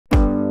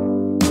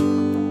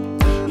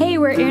Hey,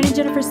 we're Aaron and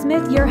Jennifer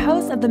Smith, your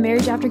hosts of the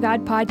Marriage After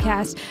God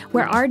podcast,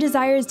 where our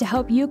desire is to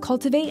help you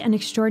cultivate an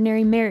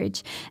extraordinary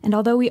marriage. And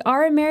although we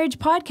are a marriage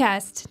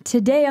podcast,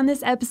 today on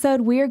this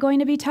episode, we are going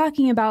to be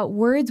talking about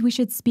words we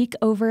should speak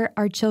over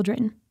our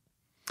children.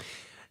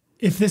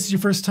 If this is your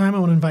first time, I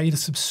want to invite you to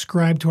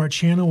subscribe to our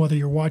channel, whether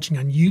you're watching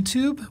on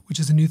YouTube, which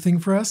is a new thing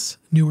for us,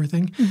 newer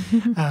thing,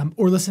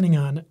 or listening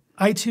on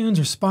iTunes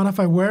or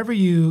Spotify, wherever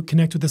you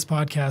connect with this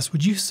podcast.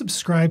 Would you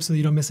subscribe so that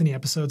you don't miss any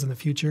episodes in the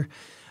future?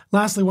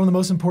 Lastly, one of the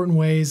most important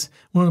ways,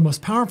 one of the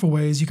most powerful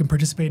ways you can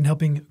participate in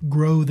helping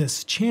grow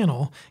this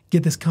channel,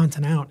 get this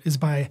content out, is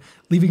by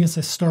leaving us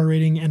a star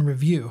rating and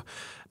review.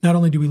 Not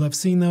only do we love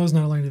seeing those,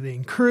 not only do they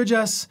encourage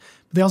us,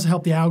 but they also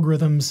help the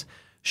algorithms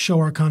show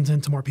our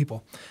content to more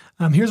people.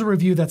 Here's a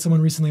review that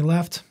someone recently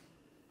left.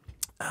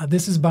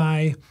 This is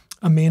by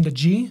Amanda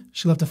G.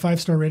 She left a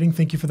 5-star rating.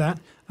 Thank you for that,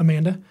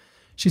 Amanda.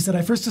 She said,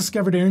 I first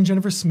discovered Aaron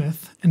Jennifer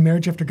Smith and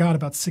Marriage After God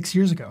about 6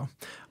 years ago.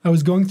 I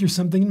was going through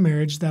something in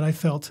marriage that I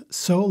felt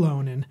so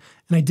alone in,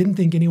 and I didn't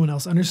think anyone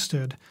else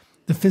understood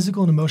the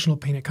physical and emotional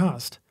pain it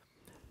caused.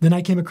 Then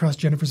I came across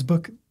Jennifer's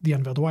book, The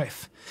Unveiled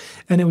Wife,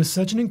 and it was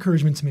such an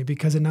encouragement to me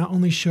because it not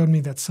only showed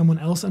me that someone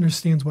else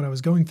understands what I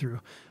was going through,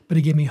 but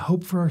it gave me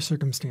hope for our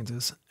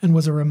circumstances and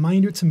was a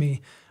reminder to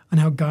me on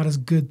how God is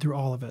good through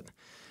all of it.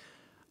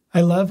 I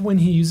love when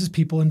he uses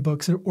people in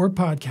books or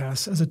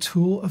podcasts as a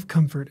tool of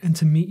comfort and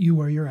to meet you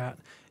where you're at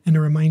and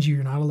to remind you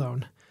you're not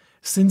alone.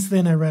 Since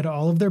then, I read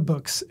all of their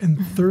books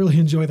and thoroughly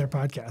enjoy their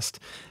podcast.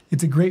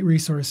 It's a great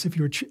resource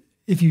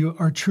if you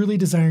are truly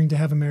desiring to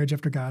have a marriage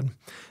after God.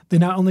 They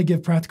not only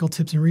give practical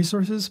tips and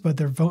resources, but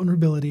their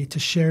vulnerability to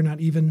share not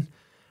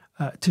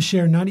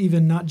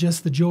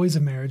just the joys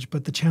of marriage,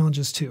 but the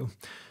challenges too.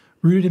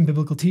 Rooted in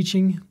biblical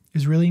teaching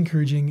is really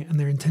encouraging, and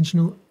their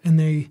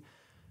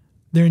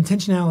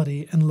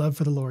intentionality and love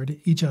for the Lord,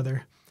 each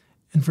other,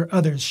 and for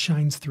others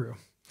shines through.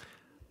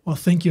 Well,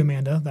 thank you,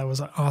 Amanda. That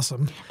was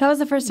awesome. That was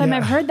the first time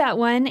I've heard that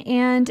one,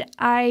 and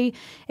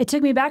it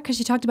took me back because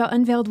she talked about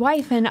Unveiled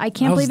Wife, and I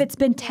can't believe it's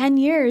been 10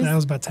 years. That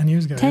was about 10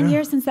 years ago. 10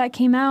 years since that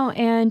came out,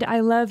 and I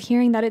love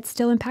hearing that it's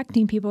still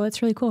impacting people.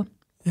 It's really cool.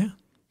 Yeah.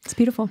 It's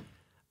beautiful.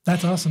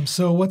 That's awesome.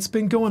 So what's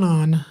been going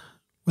on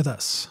with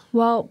us?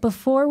 Well,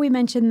 before we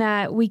mention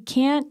that, we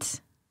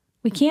can't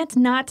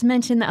not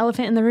mention the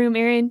elephant in the room,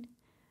 Aaron.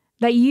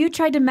 That you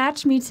tried to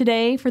match me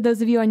today, for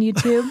those of you on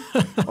YouTube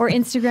or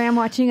Instagram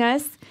watching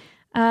us.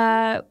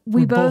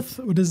 We both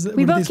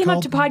came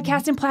up to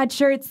podcast in plaid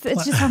shirts.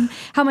 It's just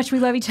how much we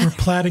love each other. We're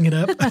plaiding it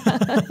up.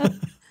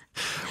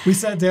 We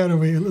sat down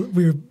and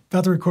we were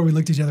about to record. We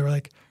looked at each other. We're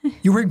like,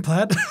 "You wearing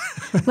plaid?"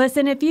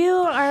 Listen, if you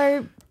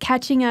are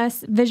catching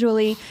us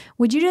visually,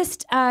 would you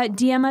just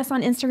DM us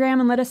on Instagram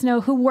and let us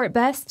know who wore it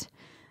best?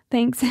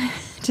 Thanks.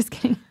 Just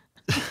kidding.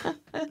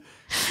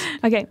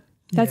 Okay,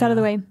 that's out of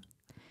the way.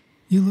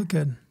 You look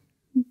good.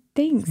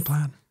 Thanks. In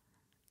plaid.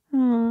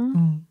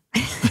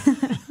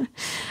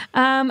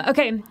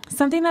 Okay,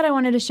 something that I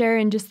wanted to share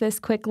in just this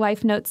quick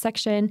life notes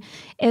section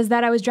is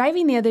that I was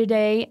driving the other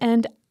day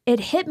and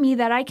it hit me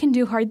that I can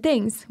do hard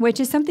things,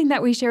 which is something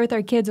that we share with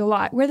our kids a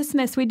lot. We're the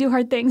Smiths. We do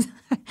hard things.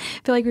 I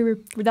feel like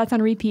that's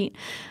on repeat.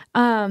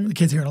 The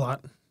kids hear it a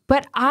lot.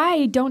 But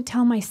I don't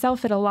tell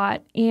myself it a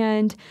lot.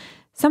 And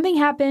something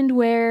happened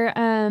where,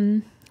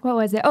 what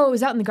was it? Oh, it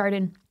was out in the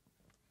garden.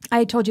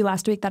 I told you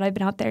last week that I've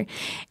been out there,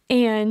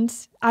 and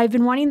I've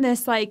been wanting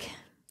this, like,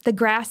 the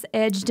grass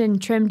edged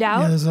and trimmed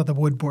out. Yeah, this is not the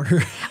wood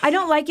border. I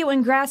don't like it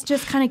when grass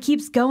just kind of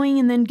keeps going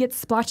and then gets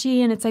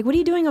splotchy, and it's like, what are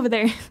you doing over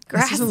there?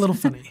 Grass. This is a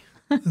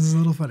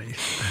little funny.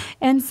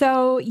 And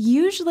so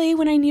usually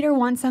when I need or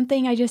want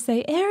something, I just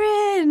say,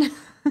 Aaron,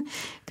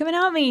 come and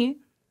help me.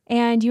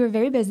 And you were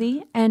very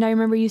busy, and I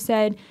remember you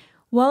said,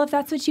 well, if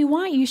that's what you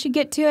want, you should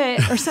get to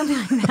it, or something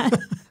like that.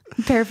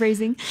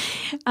 Paraphrasing.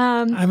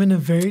 I'm in a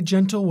very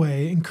gentle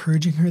way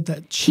encouraging her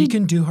that she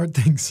can do hard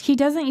things. He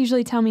doesn't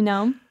usually tell me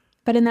no,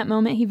 but in that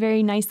moment, he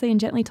very nicely and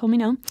gently told me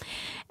no.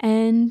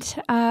 And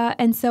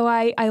so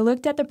I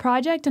looked at the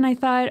project and I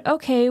thought,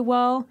 okay,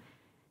 well,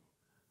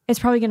 it's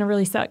probably going to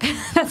really suck.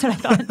 That's what I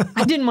thought.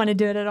 I didn't want to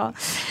do it at all.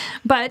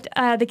 But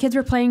the kids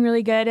were playing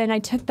really good, and I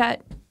took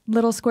that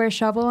little square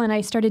shovel and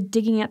I started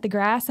digging at the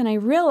grass, and I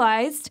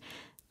realized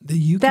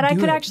that I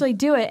could actually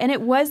do it. And it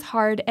was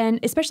hard.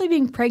 And especially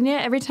being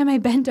pregnant, every time I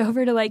bent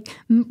over to like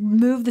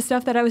move the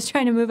stuff that I was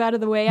trying to move out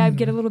of the way, I'd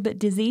get a little bit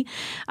dizzy.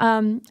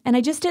 And I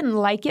just didn't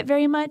like it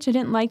very much. I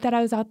didn't like that I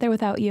was out there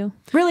without you.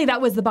 Really,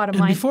 that was the bottom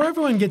line. Before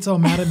everyone gets all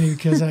mad at me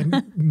because I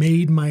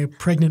made my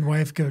pregnant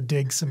wife go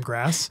dig some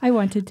grass. I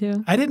wanted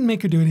to. I didn't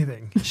make her do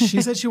anything.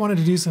 She said she wanted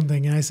to do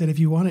something. And I said, if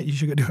you want it, you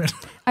should go do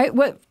it.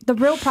 What the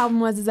real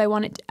problem was I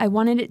wanted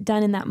it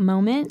done in that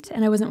moment,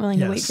 and I wasn't willing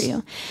to wait for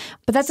you.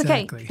 But that's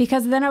okay,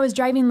 because then I was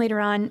driving later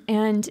on,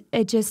 and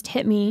it just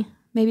hit me.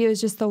 Maybe it was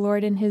just the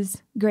Lord and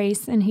his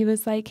grace, and he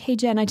was like, hey,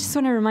 Jen, I just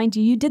want to remind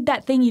you, you did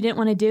that thing you didn't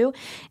want to do,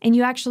 and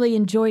you actually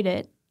enjoyed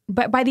it.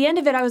 But by the end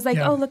of it, I was like,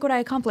 oh, look what I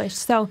accomplished.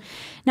 So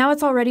now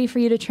it's all ready for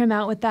you to trim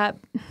out with that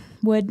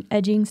wood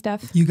edging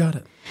stuff. You got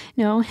it.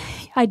 No,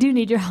 I do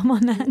need your help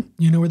on that.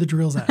 You know where the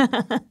drill's at.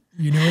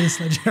 You know where the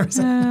sledgehammer's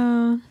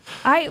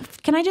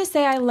at. Can I just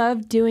say I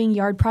love doing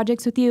yard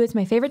projects with you. It's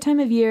my favorite time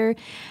of year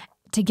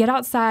to get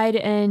outside,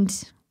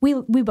 and we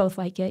both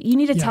like it. You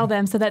need to tell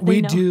them so that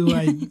they know.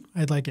 We do.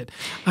 I'd like it.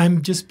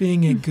 I'm just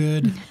being a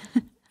good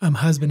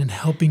husband and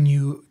helping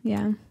you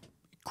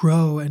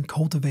grow and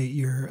cultivate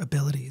your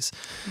abilities.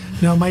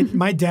 Now,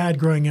 my dad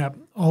growing up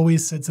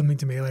always said something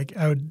to me, like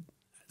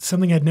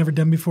something I'd never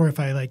done before. If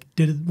I like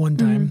did it one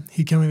time,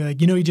 he'd come and be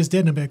like, you know, you just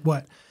did. And I'd be like,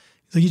 what?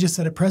 He's like, you just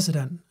set a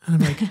precedent. And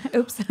I'm like,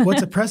 oops.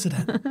 What's a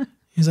precedent?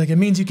 He's like, it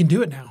means you can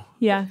do it now.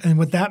 Yeah. And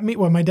what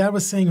my dad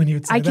was saying when he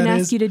would say I can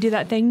ask you to do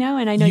that thing now,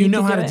 and I know you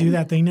know how to do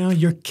that thing now.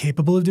 You're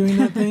capable of doing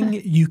that thing.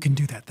 You can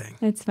do that thing.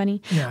 It's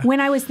funny. Yeah. When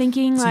I was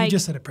thinking so you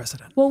just set a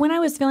precedent. Well, when I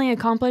was feeling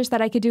accomplished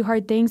that I could do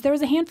hard things, there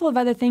was a handful of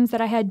other things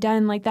that I had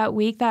done like that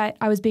week that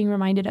I was being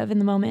reminded of in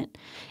the moment.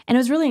 And it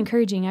was really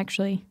encouraging,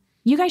 actually.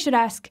 You guys should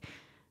ask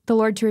the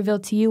Lord to reveal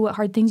to you what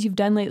hard things you've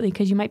done lately,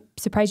 because you might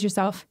surprise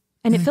yourself.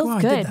 And it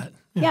feels good. I did that.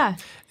 Yeah.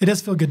 It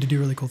does feel good to do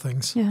really cool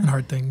things and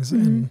hard things.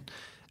 And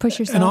push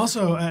yourself. And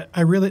also,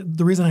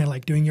 the reason I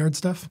like doing yard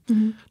stuff,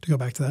 to go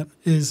back to that,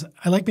 is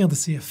I like being able to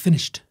see a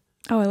finished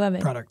I love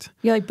it. Product.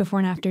 You like before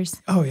and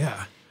afters. Oh,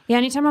 yeah. Yeah,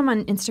 anytime I'm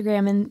on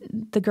Instagram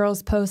and the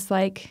girls post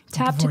like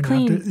tap Before to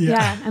clean, after,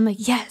 yeah. I'm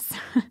like, yes.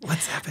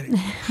 What's happening?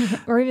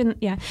 Or even,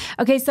 yeah.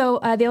 Okay, so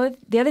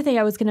the other thing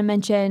I was going to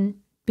mention,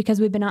 because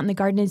we've been out in the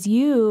garden, is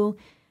you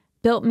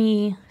built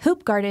me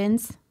hoop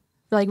gardens,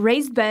 like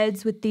raised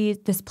beds with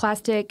this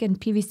plastic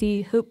and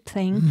PVC hoop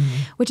thing,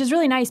 which is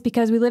really nice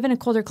because we live in a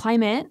colder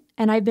climate,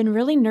 and I've been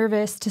really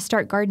nervous to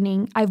start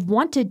gardening. I've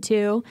wanted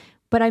to,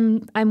 but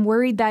I'm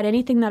worried that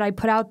anything that I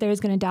put out there is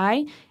going to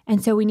die,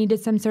 and so we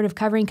needed some sort of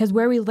covering, because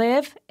where we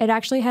live, it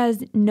actually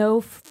has no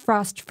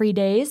frost-free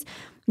days,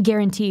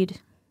 guaranteed.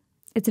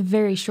 It's a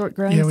very short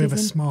growing season. Yeah, we have a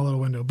small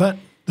little window, but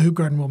the hoop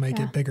garden will make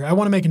it bigger. I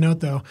want to make a note,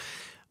 though.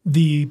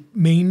 The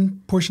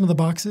main portion of the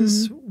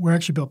boxes were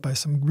actually built by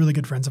some really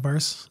good friends of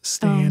ours,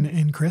 Stan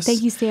and Chris.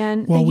 Thank you,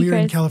 Stan. While we were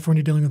Chris. in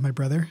California dealing with my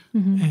brother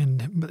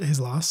and his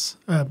loss,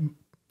 the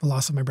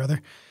loss of my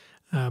brother,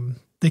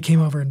 they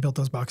came over and built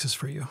those boxes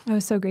for you. I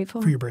was so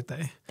grateful. For your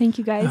birthday. Thank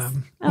you, guys.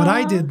 What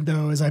I did,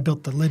 though, is I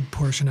built the lid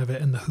portion of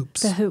it and the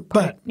hoops. The hoop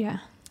part,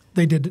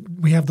 But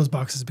we have those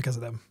boxes because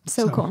of them.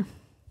 So cool.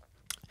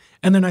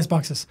 And they're nice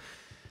boxes.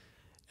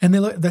 And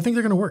I think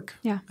they're going to work.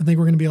 Yeah. I think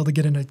we're going to be able to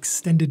get an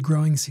extended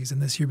growing season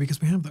this year because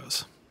we have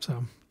those.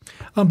 So,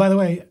 by the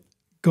way,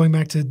 going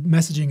back to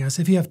messaging us,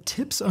 if you have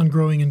tips on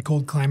growing in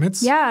cold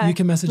climates, you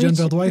can message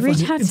Unveiled Wife on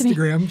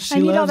Instagram.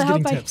 She loves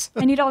getting tips.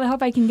 I need all the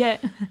help I can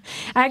get.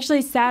 I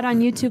actually sat on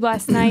YouTube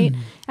last night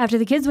after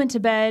the kids went to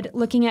bed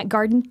looking at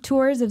garden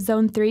tours of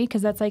Zone 3,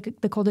 because that's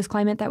like the coldest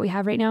climate that we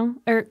have right now.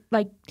 Or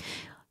like,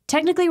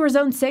 technically, we're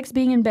Zone 6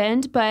 being in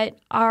Bend, but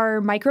our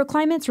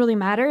microclimates really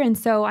matter. And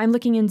so I'm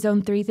looking in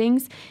Zone 3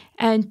 things.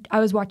 And I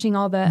was watching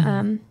all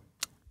the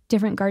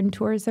different garden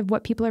tours of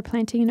what people are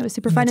planting. And it was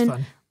super fun.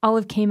 And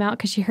Olive came out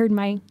because she heard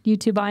my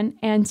YouTube on.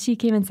 And she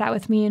came and sat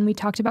with me. And we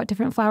talked about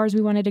different flowers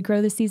we wanted to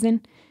grow this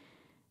season.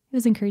 It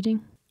was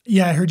encouraging.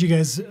 Yeah, I heard you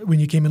guys, when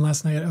you came in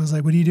last night, I was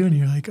like, what are you doing? And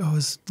you're like, oh, I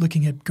was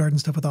looking at garden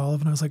stuff with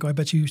Olive. And I was like, oh, I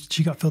bet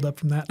she got filled up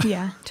from that.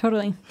 Yeah,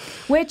 totally.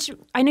 Which,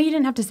 I know you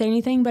didn't have to say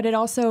anything, but it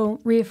also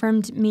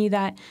reaffirmed me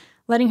that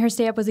letting her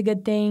stay up was a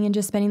good thing and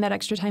just spending that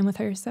extra time with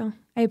her. So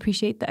I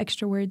appreciate the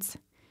extra words.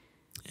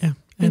 Yeah,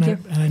 and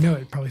I know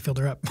it probably filled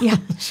her up. Yeah.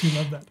 She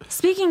loved that.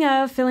 Speaking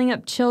of filling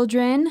up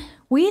children,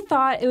 we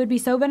thought it would be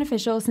so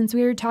beneficial, since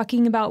we were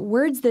talking about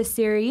words this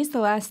series.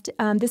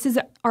 This is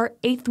our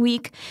 8th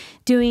week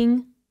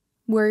doing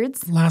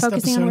words. Last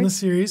episode in the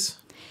series.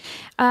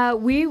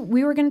 We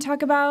were going to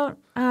talk about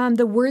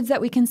the words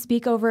that we can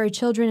speak over our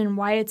children and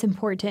why it's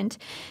important.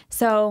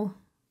 So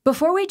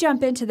before we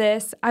jump into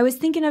this, I was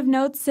thinking of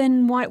notes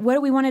and what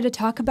we wanted to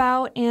talk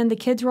about, and the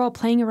kids were all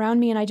playing around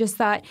me, and I just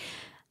thought,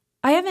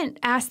 I haven't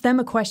asked them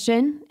a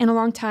question in a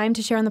long time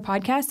to share on the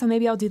podcast, so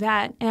maybe I'll do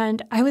that.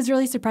 And I was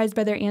really surprised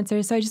by their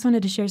answers, so I just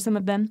wanted to share some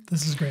of them.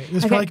 This is great.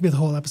 This probably could be the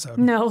whole episode.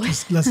 No.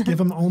 Let's give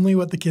them only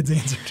what the kids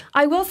answered.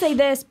 I will say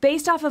this,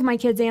 based off of my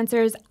kids'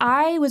 answers,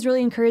 I was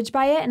really encouraged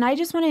by it, and I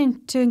just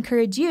wanted to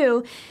encourage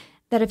you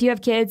that if you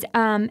have kids,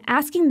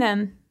 asking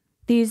them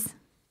these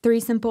 3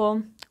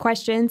 simple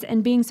questions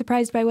and being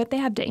surprised by what they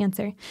have to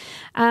answer.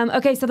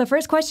 Okay, so the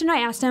first question I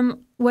asked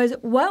them was,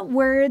 what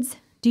words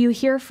do you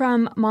hear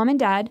from mom and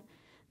dad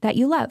that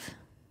you love?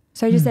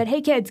 So I just said, hey,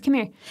 kids, come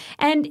here.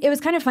 And it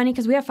was kind of funny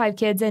because we have 5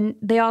 kids, and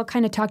they all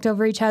kind of talked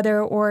over each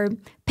other or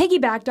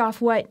piggybacked off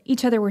what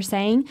each other were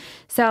saying.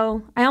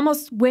 So I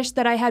almost wish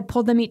that I had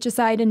pulled them each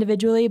aside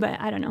individually, but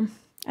I don't know.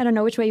 I don't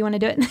know which way you want to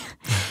do it.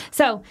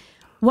 So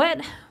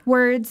what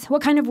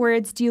kind of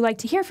words do you like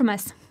to hear from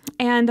us?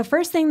 And the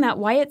first thing that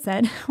Wyatt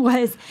said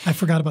was, I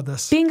forgot about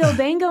this. Bingo,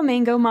 bango,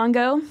 mango,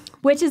 mongo,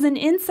 which is an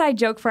inside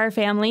joke for our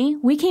family.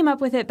 We came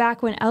up with it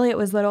back when Elliot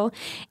was little,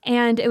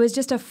 and it was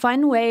just a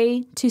fun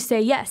way to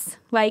say yes,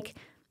 like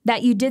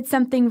that you did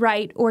something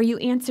right or you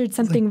answered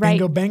something right.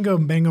 Bango, bango,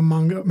 bango,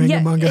 mongo, mango,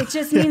 mongo. It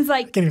just means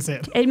like, I can't even say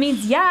it. It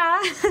means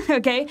yeah.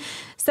 Okay.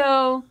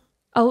 So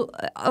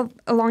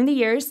along the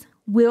years,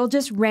 we'll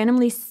just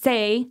randomly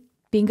say,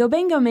 bingo,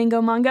 bango,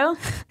 mango, mongo.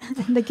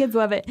 The kids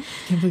love it.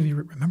 I can't believe you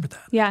remembered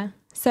that. Yeah.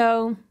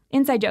 So,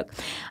 inside joke.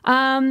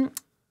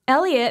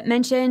 Elliot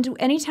mentioned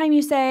anytime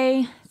you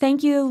say,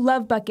 thank you,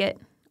 love bucket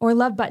or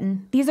love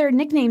button. These are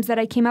nicknames that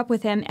I came up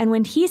with him. And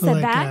when he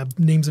said that.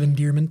 Names of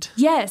endearment.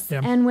 Yes.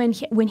 Yeah. And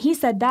when he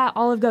said that,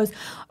 Olive goes,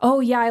 oh,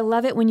 yeah, I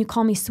love it when you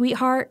call me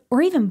sweetheart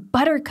or even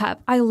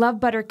buttercup. I love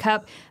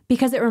buttercup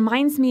because it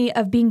reminds me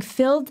of being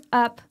filled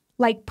up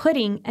like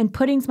pudding, and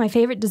pudding's my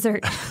favorite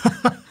dessert.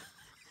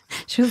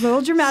 She was a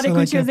little dramatic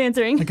when she was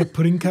answering. Like a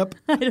pudding cup?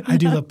 I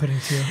do love pudding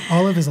too.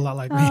 Olive is a lot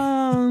like me.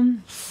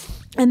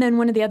 And then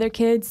one of the other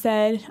kids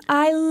said,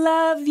 I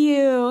love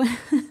you.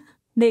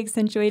 They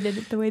accentuated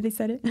it the way they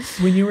said it.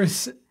 When you were,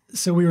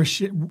 so we were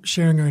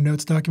sharing our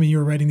notes document, you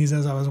were writing these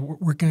as I was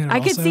working on it. I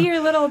could see your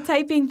little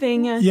typing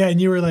thing. Yeah,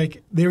 and you were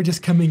like, they were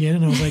just coming in,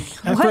 and I was like,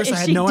 at first I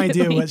had no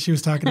idea what she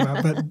was talking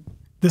about, but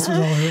this was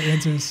all her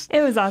answers.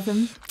 It was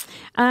awesome.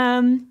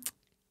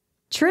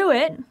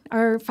 Truett,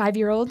 our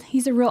 5-year-old,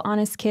 he's a real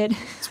honest kid.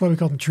 That's why we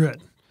called him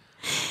Truett.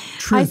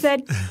 I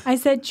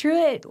said,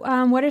 Truett,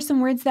 what are some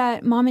words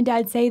that mom and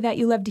dad say that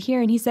you love to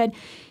hear? And he said,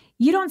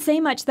 you don't say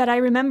much that I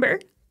remember.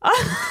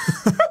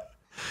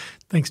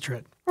 Thanks,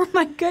 Truett. Oh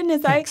my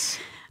goodness. Thanks.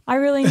 I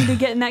really need to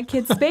get in that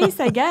kid's space,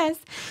 I guess.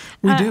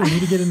 We do. We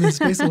need to get in his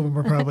space a little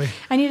more, probably.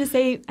 I need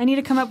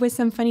to come up with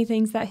some funny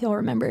things that he'll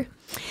remember.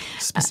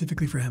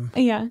 Specifically for him.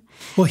 Yeah.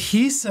 Well,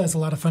 he says a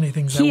lot of funny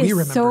things that we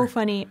remember. He is so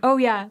funny. Oh,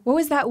 yeah. What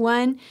was that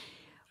one?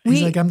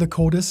 He's like, I'm the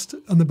coldest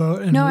on the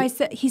boat. And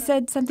he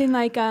said something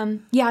like,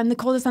 yeah, I'm the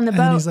coldest on the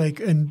boat. And he's like,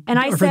 and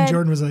our friend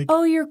Jordan was like,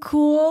 oh, you're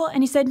cool.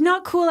 And he said,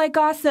 not cool like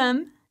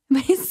awesome.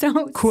 But he's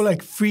so cool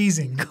like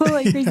freezing. Cool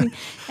like freezing.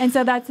 And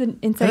so that's an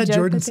inside joke.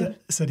 Jordan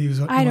said he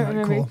was I don't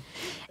remember. Cool.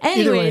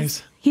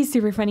 Anyways, he's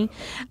super funny.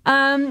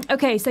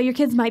 Okay, so your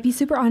kids might be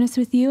super honest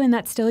with you, and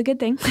that's still a good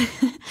thing.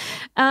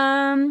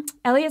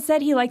 Elliot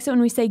said he likes it when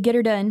we say get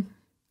her done.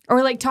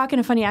 Or like talk in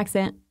a funny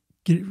accent.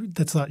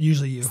 That's not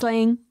usually you.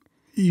 Slang.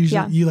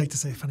 Usually you like to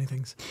say funny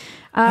things.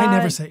 I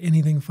never say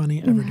anything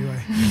funny, ever do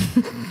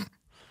I?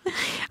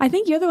 I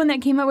think you're the one that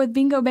came up with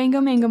bingo,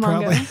 bango, mango,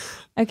 mongo. Probably.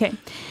 Okay.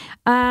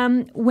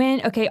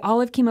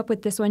 Olive came up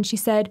with this one. She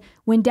said,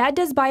 when Dad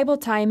does Bible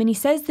time and he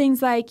says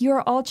things like, you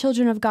are all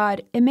children of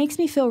God, it makes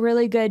me feel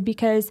really good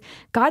because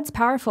God's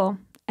powerful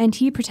and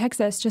he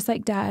protects us just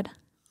like Dad.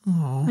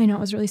 Aww. I know, it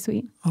was really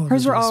sweet.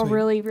 Hers were all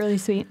really, really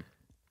sweet.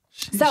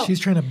 She's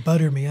trying to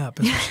butter me up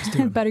is what she's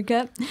doing.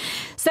 Buttercup.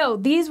 So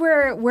these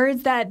were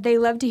words that they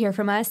love to hear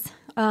from us.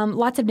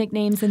 Lots of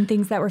nicknames and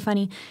things that were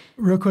funny.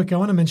 Real quick, I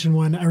want to mention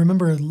one. I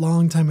remember a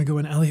long time ago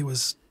when Elliot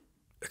was,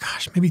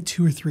 maybe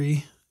 2 or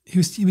 3. He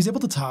was able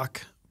to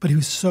talk, but he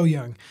was so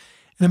young. And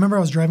I remember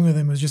I was driving with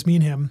him. It was just me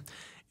and him.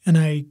 And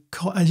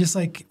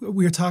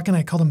we were talking.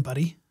 I called him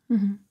Buddy.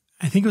 Mm-hmm.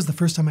 I think it was the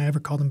first time I ever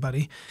called him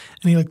Buddy.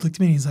 And he looked at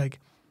me and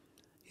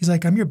he's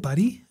like, I'm your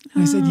buddy?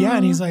 And I said, yeah.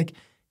 And he's like,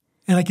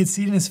 and I could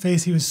see it in his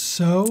face. He was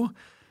so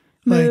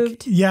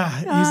moved. He's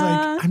like,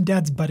 I'm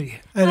Dad's buddy.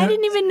 I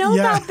didn't even know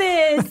about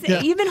this.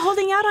 Yeah. You've been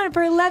holding out on it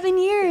for 11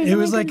 years. It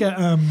was like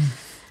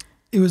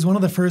it was one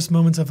of the first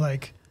moments of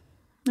like,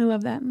 I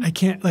love that. I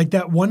can't, like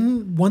that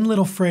one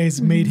little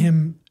phrase made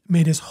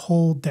his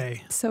whole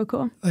day. So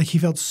cool. Like he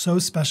felt so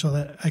special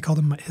that I called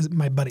him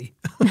my buddy.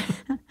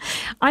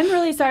 I'm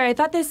really sorry. I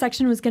thought this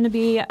section was going to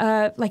be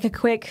like a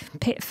quick,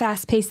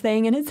 fast-paced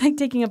thing, and it's like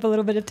taking up a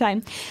little bit of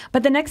time.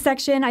 But the next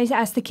section, I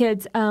asked the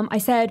kids, I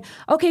said,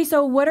 okay,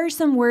 so what are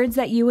some words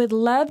that you would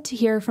love to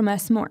hear from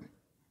us more?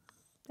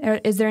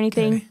 Is there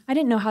anything? Okay. I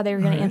didn't know how they were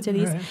going to answer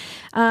these.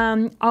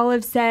 Right.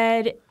 Olive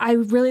said, I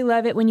really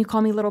love it when you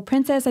call me Little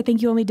Princess. I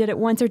think you only did it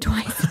once or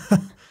twice.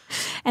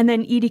 And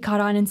then Edie caught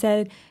on and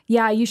said,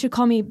 yeah, you should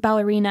call me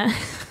Ballerina.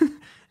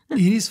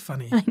 Edie's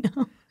funny. I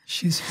know.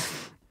 She's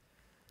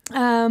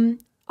funny.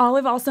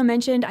 Olive also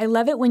mentioned, I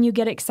love it when you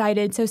get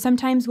excited. So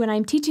sometimes when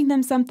I'm teaching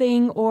them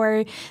something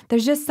or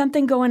there's just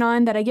something going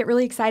on that I get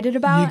really excited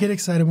about. You get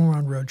excited when we're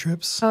on road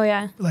trips. Oh,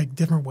 yeah. Like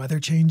different weather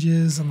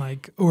changes and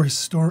or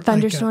thunderstorms.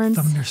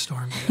 Like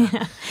thunderstorm.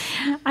 Yeah.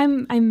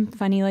 I'm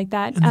funny like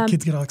that. And the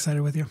kids get all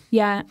excited with you.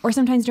 Yeah. Or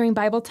sometimes during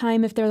Bible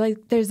time, if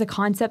there's a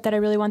concept that I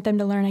really want them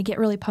to learn, I get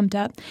really pumped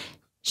up.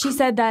 She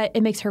said that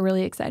it makes her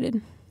really excited.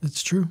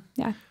 It's true.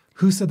 Yeah.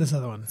 Who said this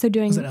other one? Was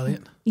it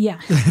Elliot? Yeah.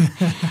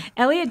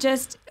 Elliot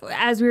just,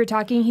 as we were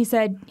talking, he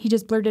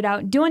just blurted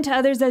out, do unto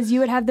others as you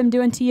would have them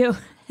do unto you.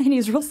 And he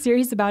was real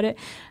serious about it.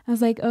 I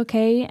was like,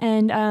 okay.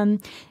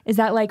 And is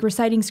that like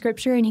reciting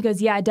scripture? And he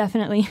goes, yeah,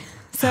 definitely.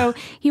 So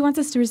he wants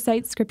us to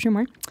recite scripture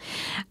more.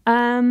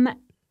 I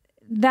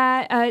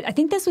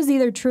think this was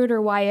either Truett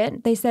or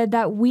Wyatt. They said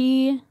that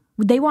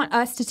they want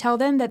us to tell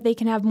them that they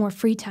can have more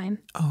free time.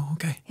 Oh,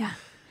 okay. Yeah.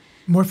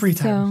 More free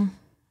time. So,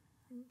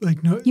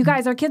 you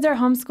guys, our kids are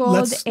homeschooled.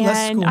 Less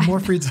school,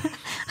 more free time.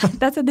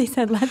 That's what they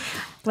said, less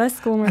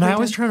school, more free time. And I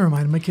always try to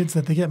remind my kids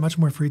that they get much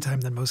more free time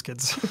than most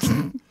kids.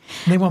 And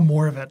they want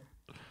more of it.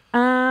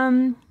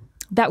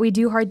 That we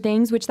do hard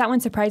things, which that one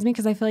surprised me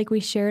because I feel like we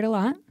share it a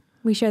lot.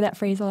 We share that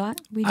phrase a lot.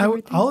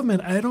 I'll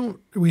admit, I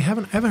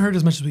haven't heard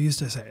as much as we used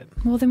to say it.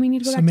 Well, then we need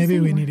to go back So maybe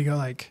to we need to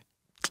go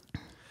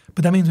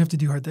but that means we have to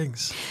do hard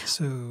things.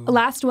 So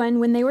last one,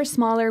 when they were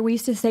smaller, we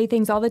used to say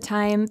things all the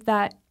time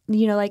that,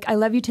 like, I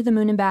love you to the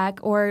moon and back,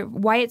 or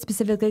Wyatt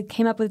specifically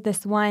came up with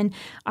this one,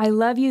 I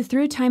love you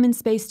through time and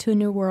space to a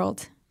new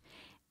world.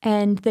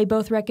 And they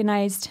both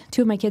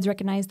two of my kids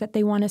recognized that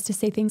they want us to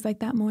say things like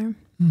that more.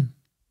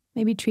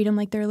 Maybe treat them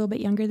like they're a little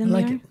bit younger than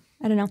they are.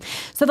 I don't know.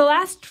 So the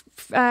last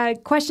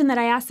question that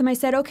I asked them, I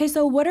said, okay,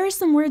 so what are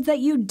some words that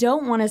you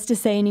don't want us to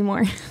say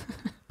anymore?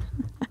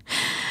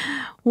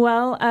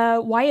 Well,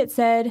 Wyatt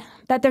said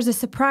that there's a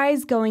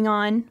surprise going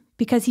on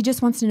because he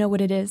just wants to know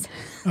what it is.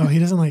 Oh, he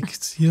doesn't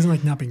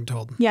like not being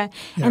told. Yeah.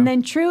 And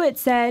then Truett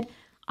said,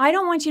 I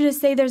don't want you to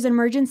say there's an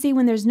emergency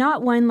when there's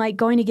not one, like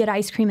going to get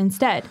ice cream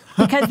instead.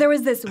 Because there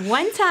was this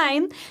one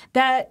time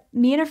that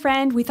me and a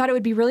friend, we thought it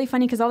would be really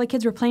funny because all the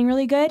kids were playing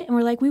really good. And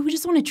we're like, we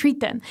just want to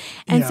treat them.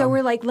 And so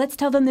we're like, let's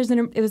tell them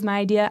it was my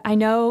idea. I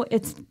know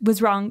it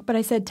was wrong, but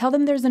I said, tell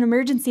them there's an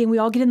emergency and we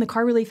all get in the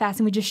car really fast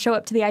and we just show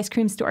up to the ice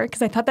cream store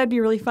because I thought that'd be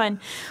really fun.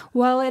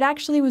 Well, it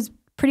actually was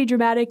pretty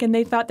dramatic and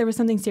they thought there was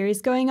something serious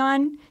going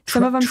on.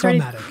 Some of them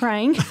started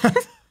crying.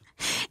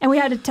 And we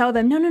had to tell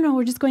them, no,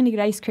 we're just going to get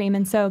ice cream.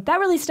 And so that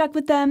really stuck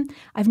with them.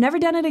 I've never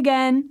done it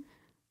again.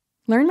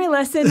 Learned my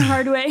lesson the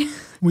hard way.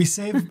 We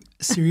save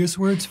serious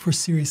words for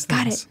serious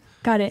things.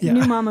 Got it. Yeah.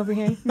 New mom over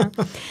here. No.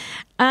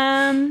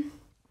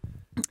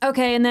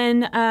 Okay, and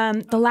then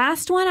the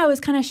last one I was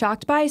kind of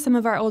shocked by. Some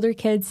of our older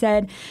kids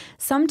said,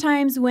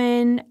 sometimes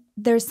when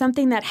there's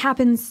something that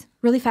happens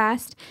really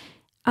fast,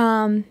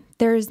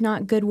 there's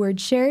not good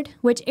words shared,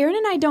 which Aaron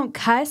and I don't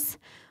cuss.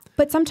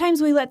 But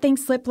sometimes we let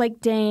things slip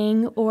like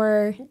dang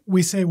or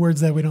we say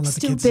words that we don't let the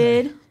kids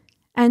say. Stupid.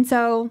 And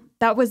so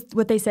that was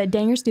what they said,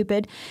 dang or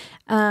stupid.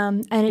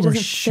 And it doesn't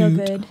feel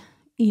good.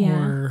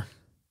 Yeah.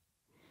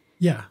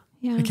 I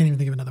can't even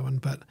think of another one.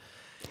 But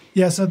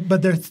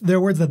but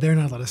they're words that they're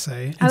not allowed to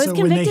say. And so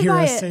when they hear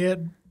us say it,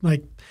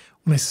 like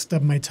when I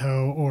stub my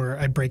toe or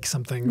I break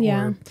something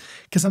or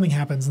because something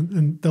happens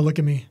and they'll look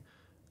at me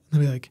and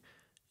they'll be like,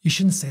 you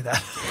shouldn't say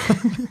that.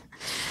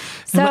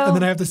 And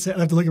then I have to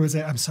look at him and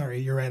say, I'm sorry,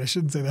 you're right, I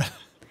shouldn't say that.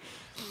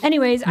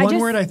 Anyways, One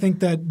word I think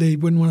that they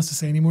wouldn't want us to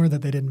say anymore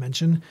that they didn't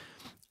mention,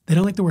 they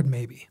don't like the word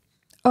maybe.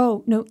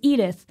 Oh, no,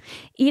 Edith.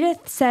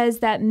 Edith says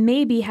that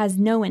maybe has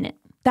no in it.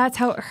 That's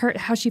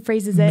how she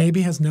phrases it.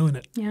 Maybe has no in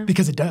it. Yeah.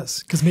 Because it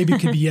does. Because maybe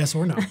it could be yes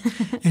or no.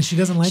 And she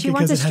doesn't like it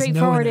because it has no in it.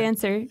 She wants a straightforward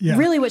answer. Yeah.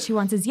 Really what she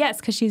wants is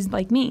yes, because she's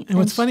like me. And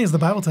what's funny is the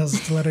Bible tells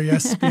us to let her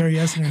yes be our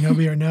yes and her no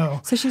be our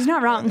no. So she's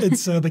not wrong. And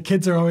so the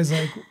kids are always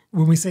like,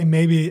 when we say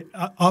maybe,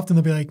 often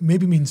they'll be like,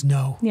 maybe means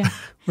no. Yeah.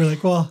 We're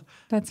like, well,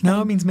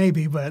 no means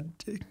maybe, but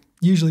it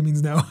usually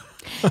means no.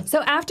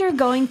 So after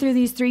going through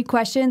these 3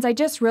 questions, I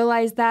just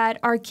realized that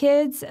our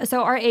kids,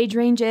 so our age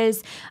range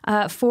is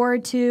 4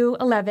 to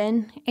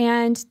 11,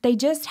 and they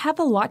just have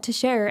a lot to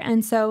share.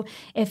 And so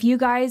if you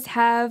guys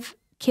have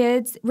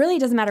kids, really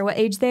doesn't matter what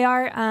age they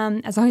are,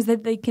 as long as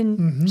they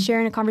can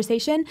share in a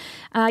conversation,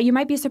 you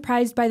might be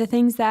surprised by the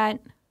things that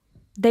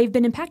they've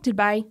been impacted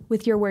by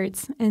with your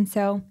words. And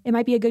so it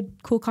might be a good,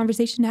 cool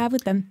conversation to have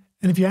with them.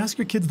 And if you ask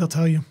your kids, they'll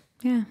tell you.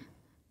 Yeah.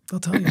 They'll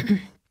tell you.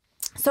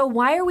 So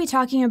why are we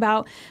talking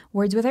about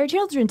words with our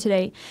children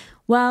today?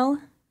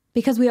 Well,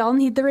 because we all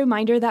need the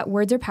reminder that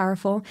words are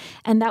powerful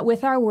and that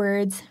with our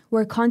words,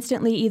 we're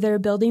constantly either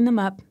building them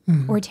up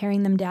or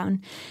tearing them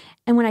down.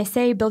 And when I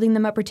say building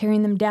them up or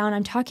tearing them down,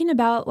 I'm talking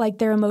about like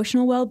their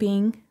emotional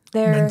well-being,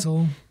 their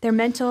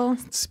mental,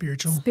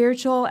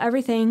 spiritual,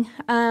 everything,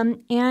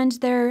 and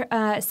their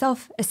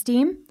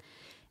self-esteem.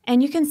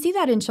 And you can see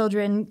that in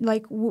children,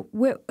 like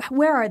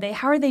where are they?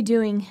 How are they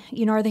doing?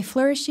 You know, are they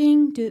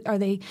flourishing? Are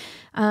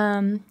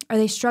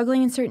they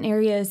struggling in certain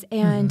areas?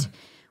 And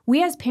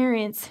we as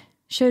parents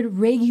should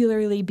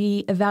regularly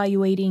be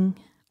evaluating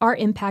our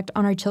impact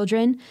on our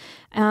children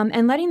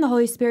and letting the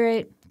Holy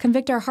Spirit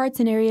convict our hearts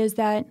in areas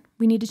that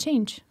we need to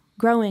change,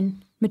 grow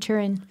in, mature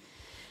in.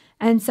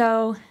 And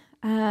so,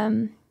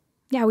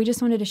 we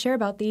just wanted to share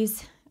about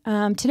these.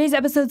 Today's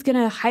episode is going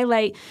to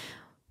highlight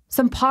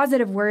some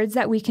positive words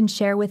that we can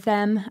share with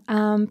them.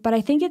 But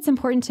I think it's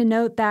important to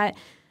note that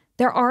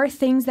there are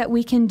things that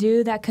we can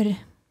do that could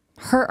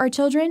hurt our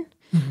children.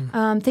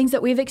 Things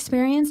that we've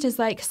experienced is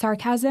like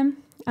sarcasm.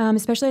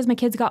 Especially as my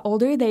kids got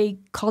older, they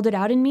called it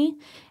out in me.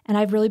 And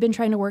I've really been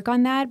trying to work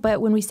on that.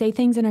 But when we say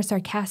things in a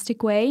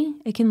sarcastic way,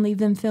 it can leave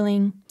them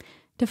feeling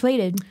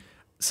deflated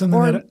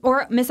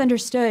or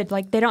misunderstood,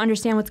 like they don't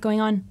understand what's going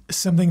on.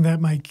 Something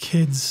that my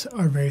kids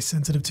are very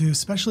sensitive to,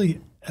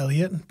 especially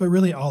Elliot, but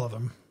really all of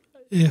them.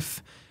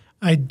 If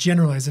I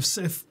generalize,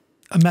 if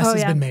a mess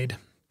has been made,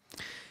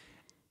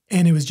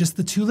 and it was just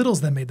the 2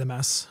 littles that made the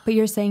mess. But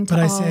you're saying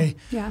I say,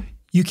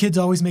 you kids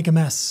always make a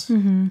mess.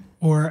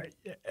 Or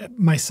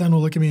my son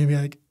will look at me and be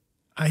like,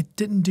 I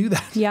didn't do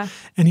that. Yeah.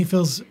 And he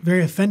feels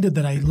very offended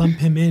that I lump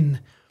him in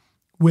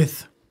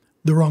with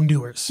the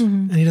wrongdoers.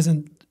 And he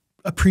doesn't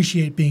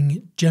appreciate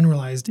being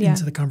generalized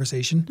into the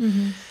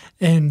conversation.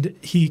 And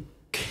he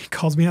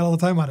calls me out all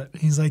the time on it.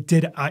 He's like,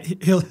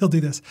 he'll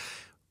do this.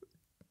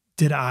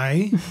 did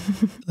I?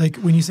 Like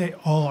when you say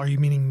all, are you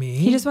meaning me?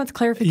 He just wants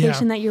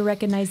clarification that you're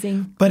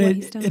recognizing. But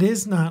it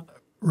is not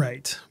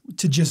right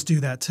to just do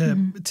that,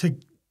 to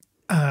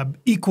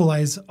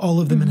equalize all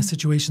of them in a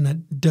situation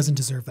that doesn't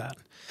deserve that.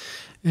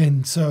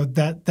 And so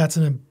that's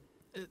an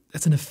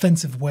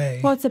offensive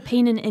way. Well, it's a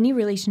pain in any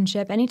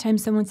relationship. Anytime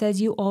someone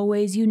says you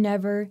always, you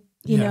never,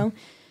 you know,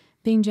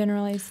 being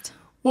generalized.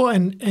 Well,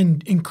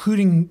 and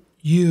including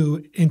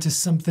you into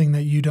something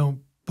that you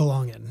don't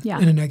belong in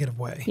a negative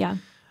way. Yeah.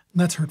 And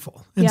that's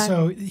hurtful. And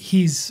so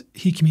he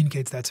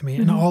communicates that to me.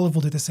 And Olive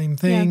will do the same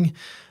thing.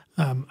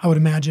 Yeah. I would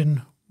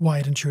imagine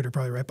Wyatt and Trude are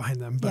probably right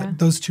behind them. But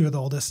those two are the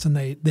oldest, and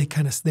they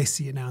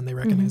see it now and they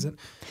recognize it.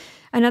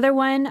 Another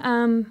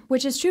one,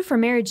 which is true for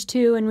marriage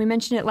too, and we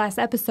mentioned it last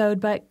episode,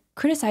 but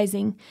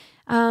criticizing.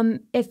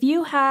 If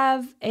you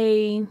have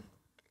an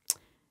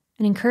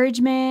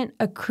encouragement,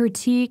 a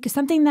critique,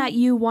 something that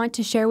you want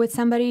to share with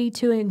somebody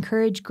to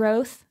encourage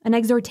growth, an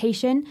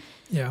exhortation,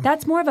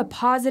 that's more of a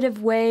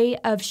positive way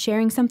of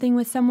sharing something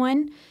with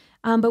someone.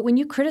 But when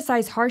you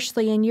criticize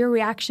harshly and you're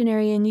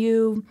reactionary and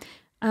you...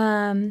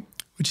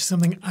 which is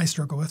something I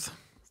struggle with,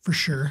 for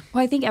sure.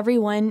 Well, I think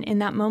everyone in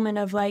that moment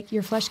of like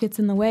your flesh gets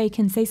in the way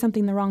can say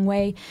something the wrong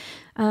way,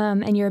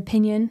 and your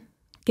opinion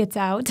gets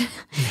out.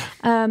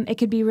 It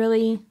could be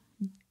really,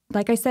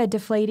 like I said,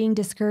 deflating,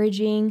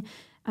 discouraging.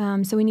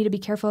 So we need to be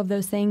careful of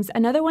those things.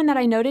 Another one that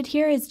I noted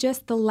here is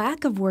just the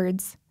lack of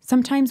words.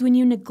 Sometimes when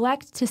you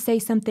neglect to say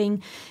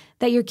something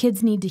that your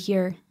kids need to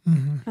hear,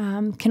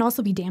 can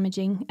also be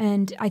damaging.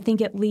 And I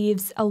think it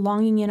leaves a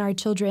longing in our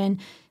children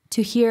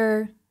to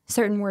hear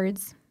certain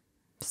words,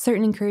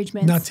 certain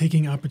encouragements. Not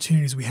taking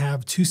opportunities we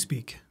have to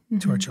speak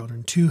to our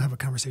children, to have a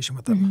conversation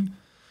with them.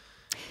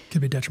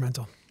 Could be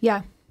detrimental.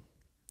 Yeah.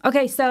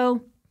 Okay,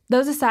 so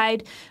those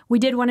aside, we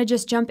did want to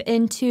just jump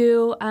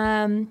into...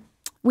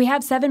 we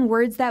have 7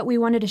 words that we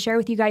wanted to share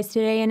with you guys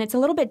today, and it's a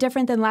little bit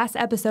different than last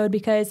episode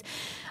because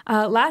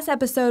last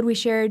episode we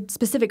shared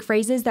specific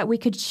phrases that we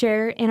could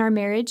share in our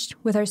marriage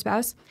with our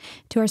spouse,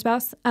 to our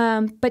spouse.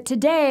 But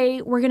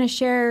today we're going to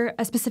share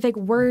a specific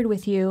word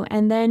with you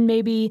and then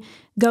maybe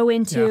go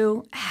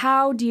into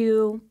how do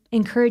you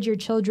encourage your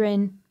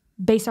children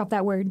based off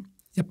that word.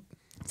 Yep.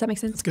 Does that make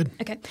sense? That's good.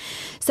 Okay.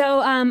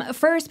 So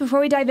first,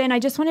 before we dive in, I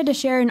just wanted to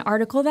share an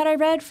article that I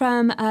read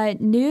from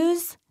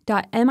news.mit.edu.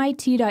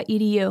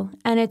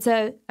 And it's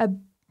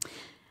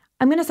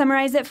I'm going to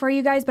summarize it for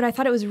you guys, but I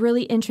thought it was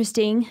really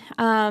interesting.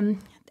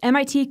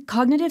 MIT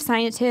cognitive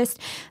scientists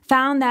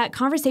found that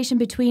conversation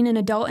between an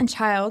adult and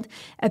child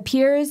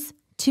appears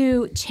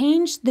to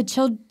change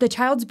the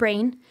child's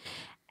brain,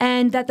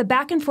 and that the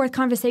back and forth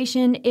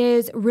conversation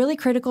is really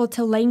critical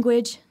to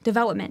language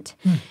development.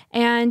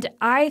 And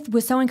I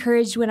was so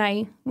encouraged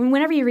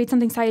whenever you read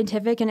something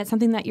scientific and it's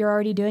something that you're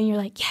already doing, you're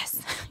like,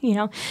 yes, you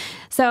know.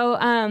 So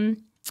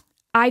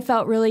I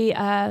felt really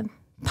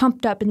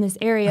pumped up in this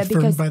area.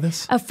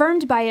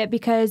 Affirmed by it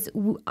because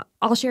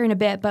I'll share in a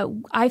bit, but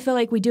I feel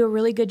like we do a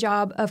really good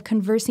job of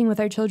conversing with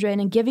our children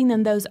and giving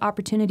them those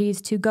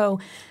opportunities to go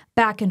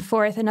back and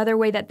forth. Another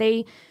way that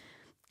they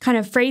kind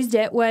of phrased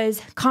it was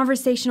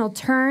conversational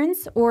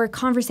turns or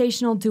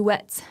conversational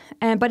duets.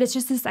 But it's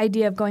just this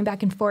idea of going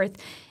back and forth.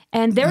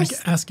 And there's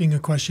like asking a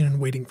question and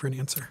waiting for an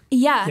answer.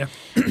 Yeah.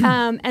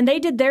 And they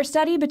did their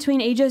study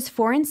between ages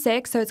 4 and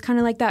 6. So it's kind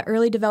of like that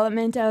early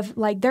development of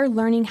like they're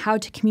learning how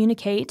to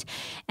communicate.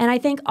 And I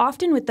think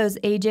often with those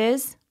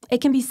ages,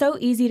 it can be so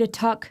easy to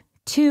talk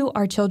to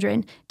our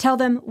children, tell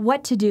them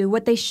what to do,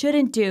 what they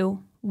shouldn't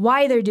do,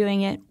 why they're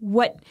doing it,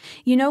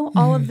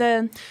 all of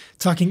the...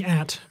 Talking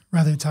at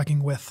rather than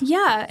talking with.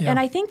 Yeah. And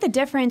I think the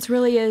difference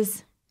really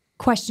is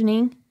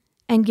questioning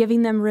and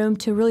giving them room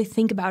to really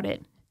think about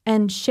it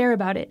and share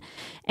about it.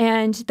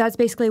 And that's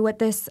basically what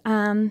this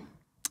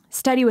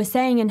study was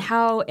saying and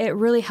how it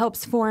really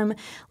helps form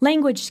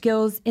language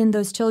skills in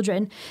those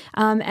children.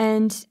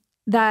 And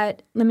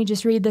that, let me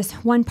just read this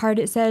one part.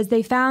 It says,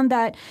 they found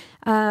that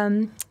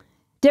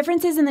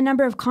differences in the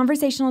number of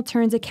conversational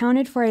turns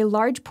accounted for a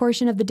large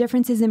portion of the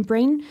differences in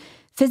brain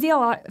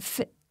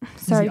physiology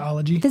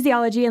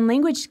and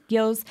language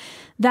skills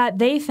that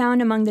they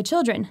found among the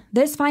children.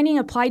 This finding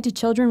applied to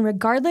children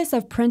regardless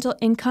of parental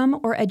income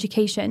or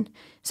education.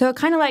 So it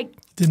kind of like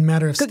didn't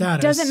matter of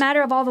status. Doesn't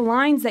matter of all the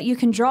lines that you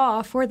can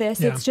draw for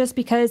this. Yeah. It's just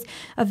because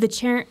of the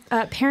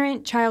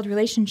parent-child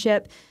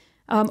relationship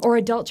or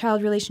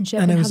adult-child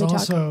relationship. And it was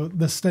also,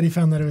 the study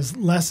found that it was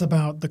less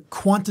about the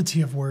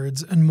quantity of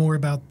words and more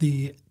about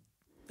the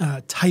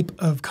type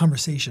of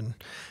conversation.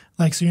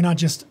 Like, so you're not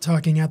just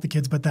talking at the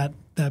kids, but that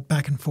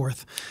back and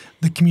forth,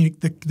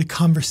 the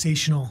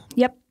conversational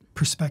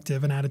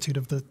perspective and attitude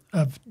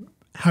of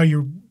how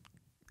you're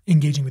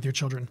engaging with your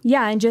children.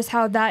 Yeah, and just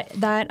how that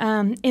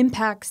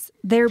impacts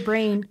their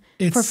brain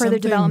for further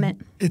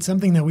development. It's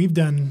something that we've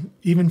done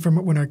even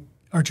from when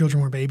our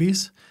children were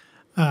babies.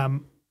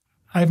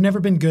 I've never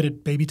been good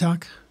at baby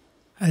talk.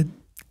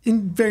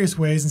 In various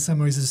ways, in some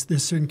ways,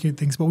 there's certain cute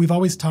things, but we've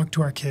always talked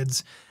to our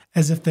kids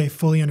as if they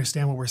fully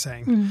understand what we're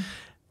saying.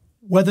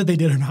 whether they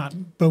did or not,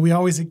 but we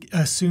always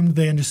assumed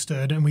they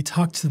understood, and we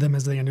talked to them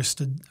as they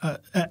understood,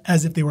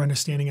 as if they were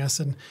understanding us.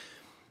 And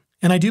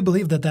I do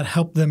believe that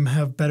helped them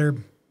have better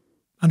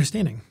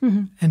understanding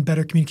and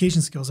better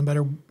communication skills and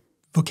better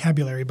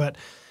vocabulary. But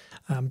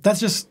that's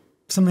just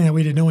something that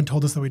we did. No one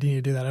told us that we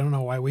needed to do that. I don't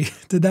know why we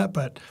did that,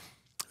 but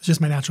it's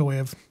just my natural way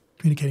of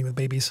communicating with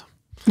babies,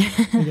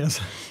 I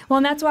guess. Well,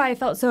 and that's why I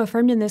felt so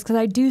affirmed in this, because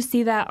I do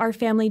see that our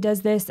family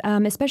does this,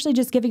 especially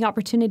just giving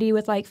opportunity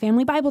with like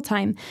family Bible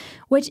time,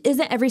 which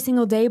isn't every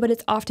single day, but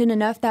it's often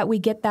enough that we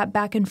get that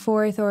back and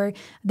forth, or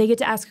they get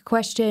to ask a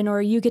question,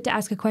 or you get to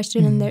ask a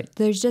question, and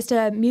there's just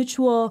a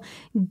mutual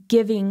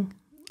giving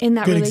in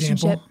that relationship.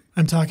 Example.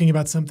 I'm talking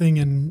about something,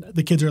 and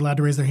the kids are allowed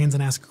to raise their hands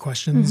and ask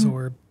questions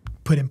or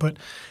put input.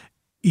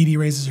 Edie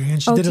raises her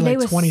hand. She did it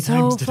like 20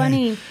 times today.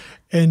 Funny.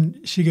 And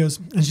she goes,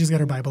 and she's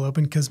got her Bible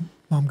open because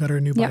Mom got her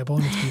a new Bible,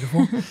 and it's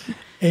beautiful.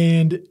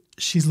 And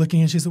she's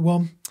looking, and she said,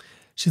 well,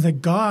 she's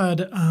like,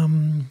 God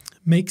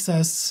makes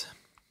us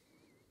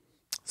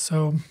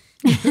so,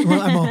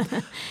 well, I'm all,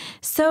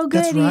 so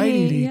good. That's right,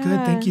 Edie. Yeah.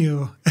 Good, thank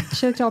you.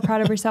 She looked all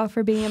proud of herself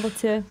for being able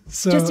to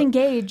just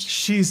engage.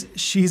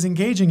 She's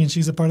engaging, and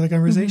she's a part of the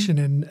conversation,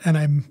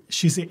 and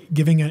she's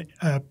giving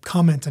a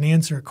comment, an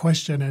answer, a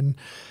question, and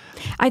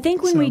I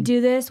think when we do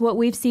this, what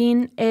we've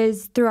seen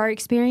is through our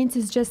experience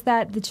is just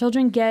that the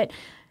children get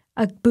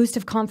a boost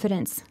of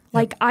confidence. Yep.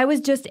 Like I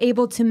was just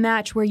able to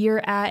match where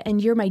you're at,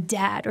 and you're my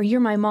dad or you're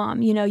my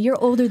mom. You know, you're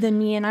older than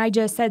me, and I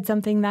just said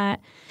something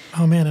that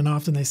oh man, and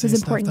often they say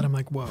stuff that I'm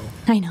like, whoa,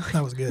 I know,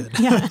 that was good.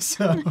 Yeah, it's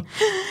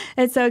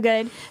so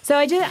good. So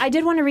I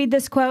did want to read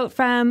this quote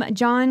from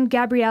John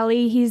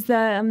Gabrielli. He's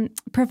the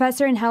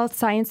professor in health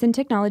science and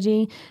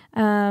technology.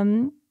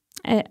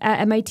 At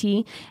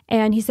MIT,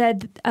 and he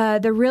said,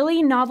 the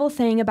really novel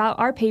thing about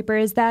our paper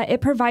is that it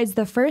provides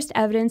the first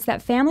evidence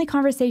that family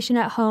conversation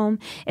at home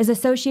is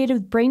associated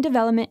with brain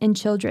development in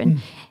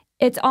children.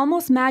 It's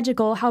almost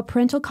magical how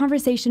parental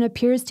conversation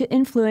appears to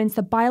influence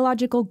the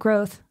biological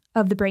growth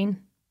of the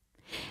brain.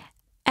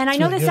 And I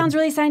know this sounds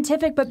really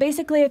scientific, but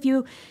basically if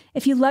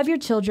you love your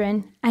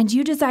children and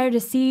you desire to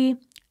see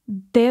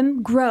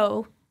them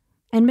grow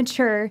and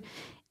mature,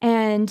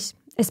 and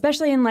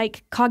especially in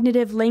like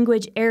cognitive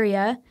language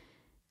area,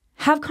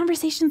 have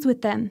conversations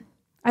with them.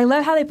 I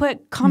love how they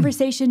put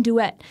conversation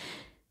duet.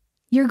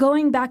 You're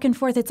going back and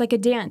forth. It's like a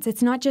dance.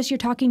 It's not just you're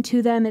talking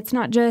to them. It's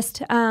not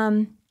just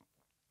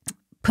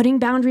putting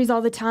boundaries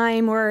all the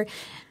time or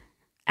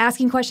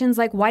asking questions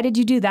like, why did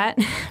you do that?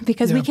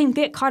 Because we can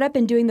get caught up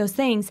in doing those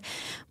things.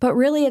 But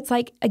really, it's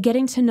like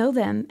getting to know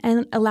them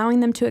and allowing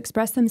them to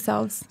express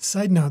themselves.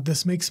 Side note,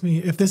 this makes me,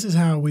 if this is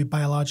how we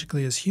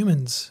biologically as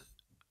humans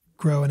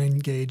grow and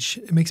engage,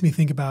 it makes me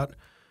think about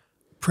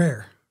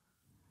prayer.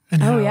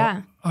 And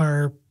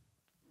how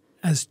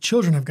as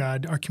children of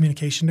God, our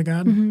communication to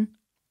God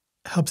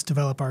helps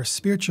develop our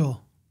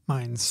spiritual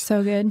minds.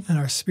 So good. And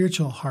our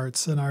spiritual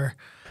hearts and I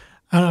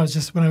don't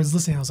know, when I was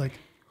listening, I was like,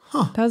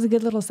 that was a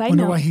good little side note. I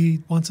wonder why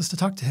he wants us to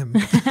talk to him.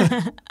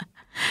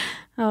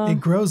 It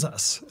grows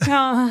us.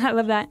 I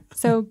love that.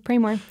 So pray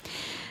more.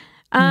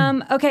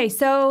 Okay,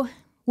 so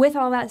with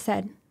all that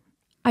said,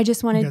 I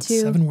just wanted to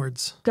 7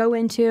 words. Go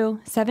into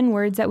 7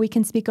 words that we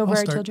can speak over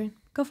our children.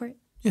 Go for it.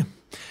 Yeah.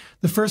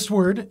 The first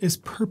word is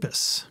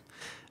purpose.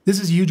 This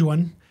is a huge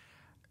one.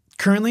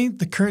 Currently,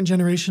 the current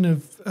generation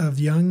of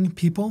young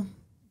people,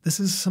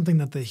 this is something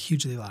that they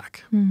hugely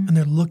lack. And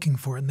they're looking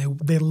for it, and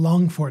they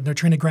long for it, and they're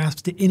trying to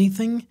grasp to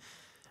anything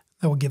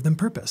that will give them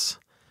purpose.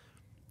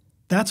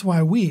 That's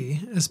why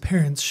we, as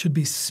parents, should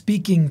be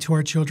speaking to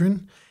our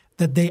children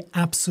that they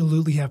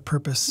absolutely have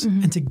purpose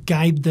and to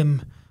guide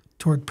them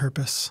toward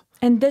purpose.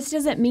 And this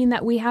doesn't mean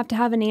that we have to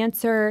have an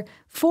answer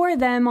for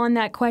them on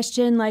that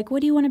question, like, what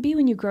do you want to be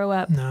when you grow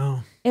up?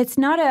 No. It's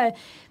not a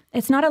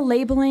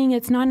labeling,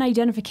 it's not an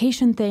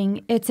identification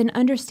thing. It's an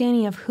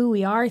understanding of who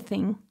we are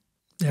thing.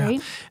 Yeah.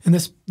 Right? And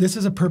this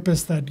is a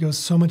purpose that goes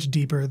so much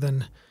deeper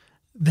than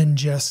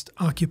just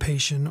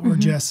occupation or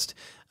just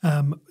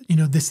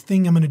this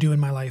thing I'm going to do in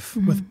my life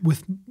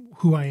with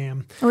who I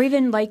am. Or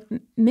even like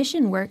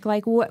mission work,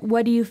 like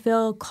what do you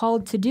feel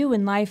called to do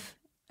in life?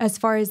 As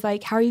far as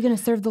like, how are you going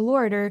to serve the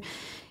Lord? Or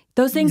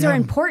those things are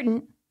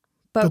important.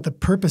 But the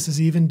purpose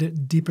is even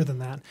deeper than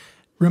that.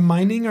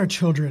 Reminding our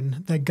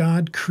children that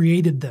God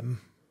created them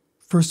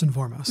first and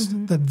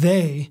foremost, that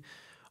they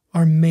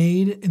are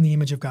made in the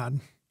image of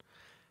God.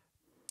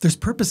 There's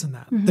purpose in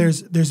that.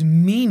 There's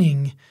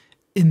meaning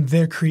in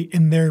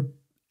their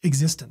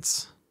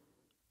existence,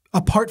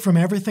 apart from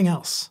everything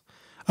else.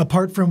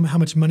 Apart from how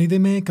much money they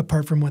make,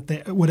 apart from what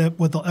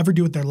they'll ever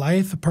do with their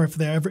life, apart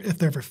from if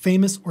they're ever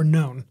famous or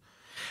known.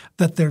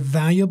 That they're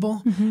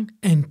valuable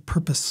and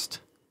purposed,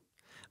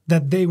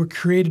 that they were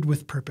created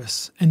with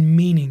purpose and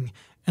meaning,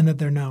 and that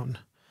they're known.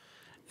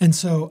 And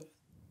so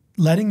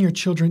letting your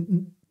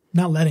children,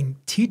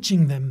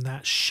 teaching them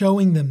that,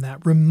 showing them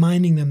that,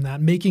 reminding them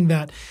that, making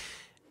that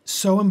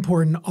so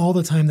important all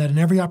the time that in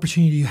every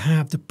opportunity you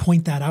have to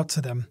point that out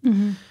to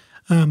them.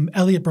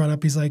 Elliot brought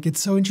up, he's like,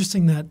 it's so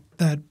interesting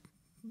that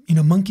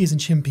monkeys and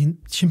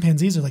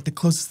chimpanzees are like the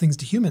closest things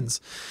to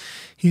humans.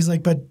 He's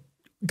like, but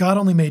God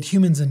only made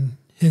humans in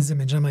his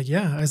image. And I'm like,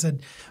 yeah. I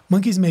said,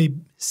 monkeys may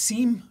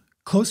seem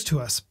close to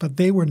us, but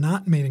they were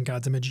not made in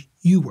God's image.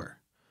 You were.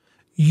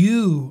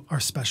 You are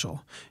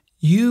special.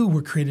 You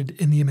were created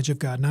in the image of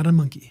God, not a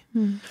monkey.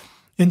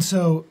 And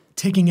so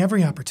taking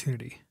every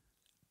opportunity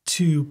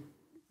to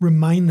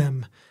remind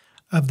them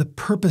of the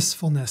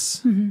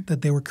purposefulness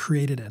that they were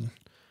created in,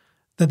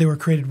 that they were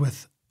created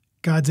with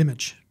God's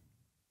image,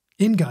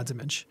 in God's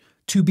image,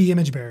 to be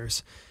image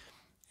bearers.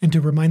 And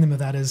to remind them of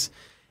that is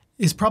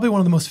probably one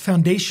of the most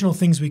foundational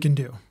things we can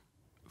do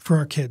for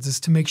our kids, is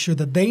to make sure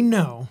that they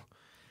know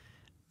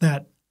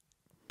that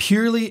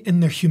purely in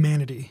their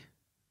humanity,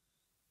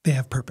 they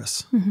have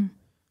purpose,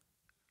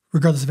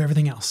 regardless of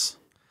everything else.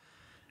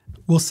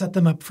 We'll set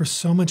them up for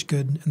so much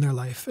good in their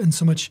life and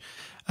so much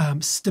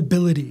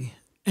stability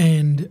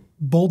and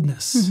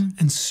boldness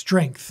and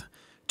strength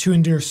to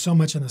endure so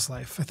much in this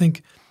life. I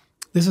think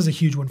this is a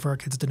huge one for our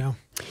kids to know.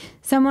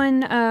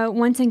 Someone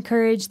once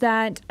encouraged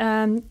that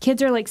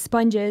kids are like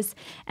sponges,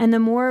 and the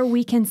more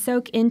we can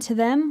soak into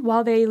them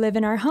while they live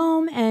in our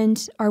home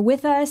and are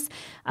with us,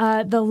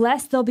 the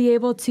less they'll be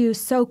able to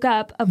soak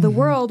up of the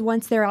world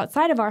once they're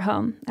outside of our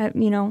home,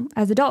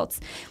 as adults.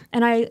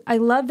 And I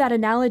love that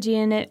analogy,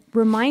 and it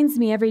reminds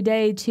me every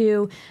day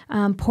to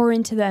pour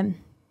into them,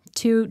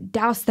 to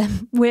douse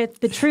them with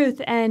the truth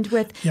and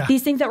with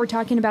these things that we're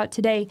talking about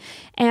today.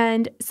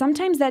 And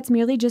sometimes that's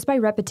merely just by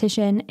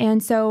repetition.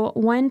 And so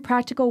one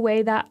practical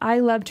way that I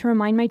love to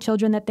remind my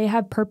children that they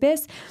have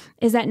purpose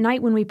is at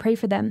night when we pray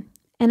for them.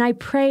 And I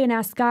pray and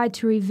ask God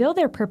to reveal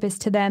their purpose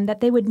to them,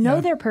 that they would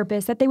know their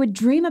purpose, that they would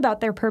dream about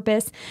their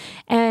purpose,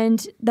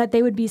 and that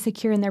they would be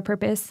secure in their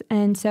purpose.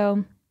 And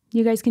so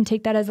you guys can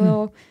take that as a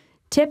little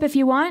tip if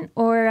you want,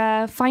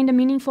 or find a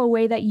meaningful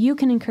way that you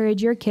can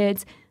encourage your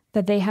kids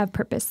that they have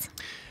purpose.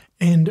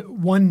 And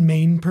one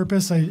main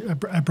purpose, I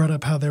brought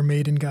up how they're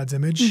made in God's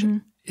image,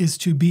 is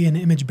to be an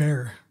image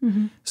bearer.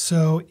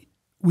 So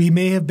we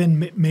may have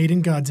been made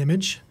in God's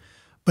image,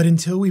 but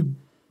until we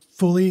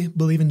fully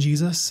believe in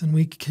Jesus and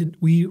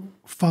we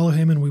follow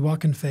him and we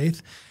walk in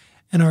faith,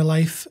 and our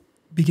life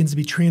begins to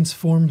be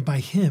transformed by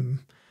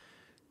him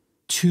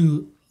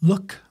to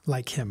look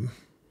like him,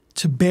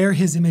 to bear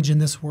his image in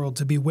this world,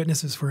 to be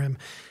witnesses for him.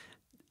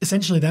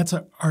 Essentially, that's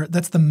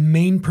the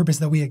main purpose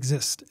that we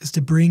exist, is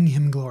to bring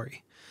him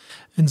glory.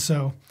 And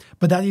so,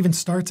 but that even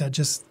starts at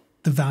just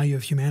the value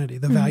of humanity,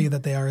 the value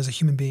that they are as a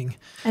human being.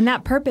 And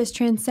that purpose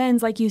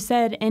transcends, like you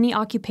said, any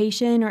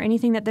occupation or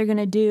anything that they're going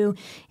to do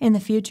in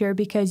the future,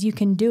 because you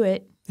can do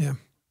it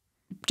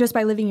just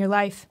by living your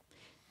life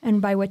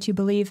and by what you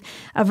believe.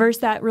 A verse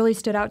that really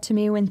stood out to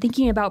me when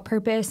thinking about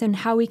purpose and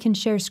how we can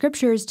share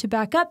scriptures to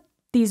back up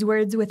these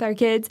words with our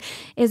kids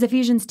is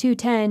Ephesians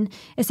 2:10.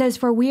 It says,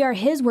 "For we are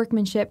his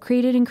workmanship,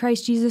 created in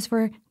Christ Jesus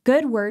for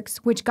good works,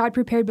 which God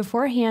prepared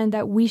beforehand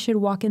that we should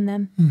walk in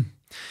them."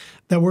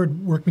 That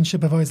word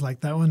workmanship, I've always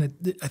liked that one.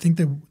 I think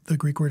the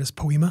Greek word is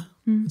poema.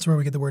 It's where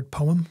we get the word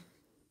poem.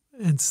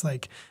 And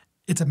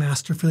it's a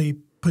masterfully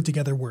put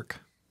together work,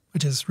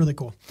 which is really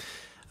cool.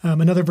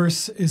 Another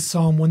verse is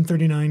Psalm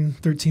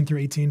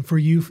 139:13-18. "For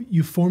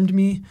you formed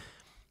me.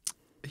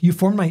 You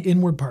formed my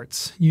inward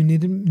parts. You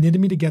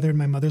knitted me together in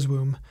my mother's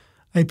womb.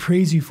 I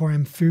praise you, for I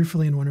am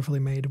fearfully and wonderfully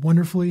made.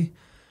 Wonderful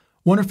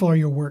are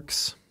your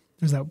works."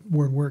 There's that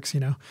word works,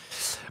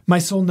 "My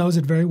soul knows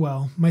it very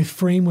well. My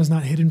frame was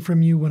not hidden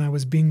from you when I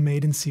was being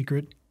made in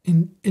secret,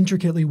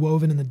 intricately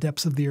woven in the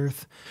depths of the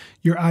earth.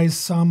 Your eyes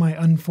saw my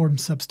unformed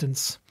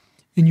substance.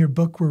 In your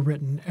book were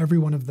written, every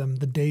one of them,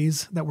 the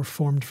days that were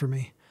formed for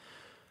me,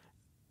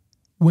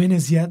 when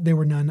as yet there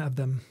were none of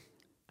them.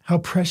 How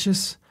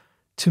precious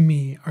to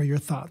me are your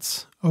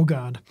thoughts, O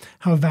God.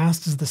 How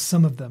vast is the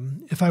sum of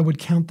them. If I would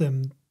count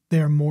them,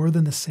 they are more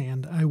than the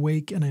sand. I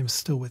wake and I am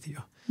still with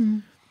you."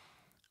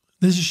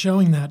 This is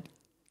showing that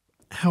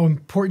how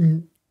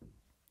important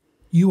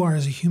you are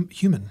as a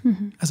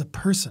human, as a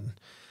person,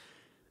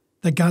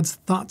 that God's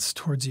thoughts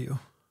towards you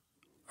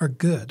are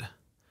good.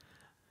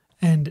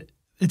 And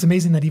it's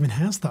amazing that he even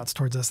has thoughts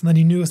towards us, and that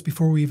he knew us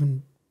before we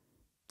even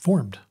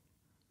formed.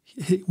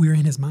 We were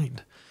in his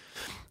mind.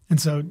 And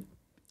so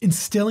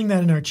instilling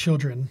that in our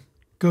children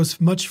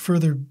goes much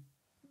further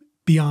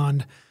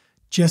beyond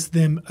just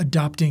them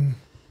adopting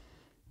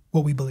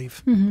what we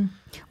believe.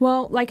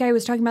 Well, like I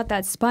was talking about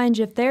that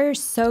sponge, if they're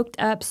soaked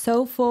up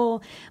so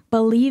full,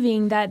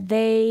 believing that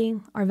they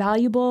are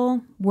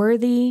valuable,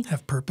 worthy,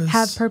 have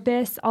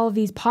purpose, all of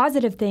these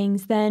positive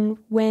things, then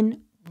when,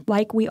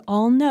 like we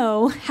all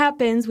know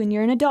happens when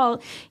you're an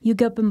adult, you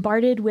get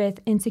bombarded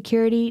with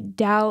insecurity,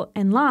 doubt,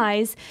 and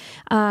lies.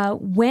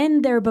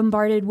 When they're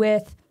bombarded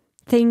with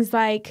things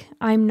like,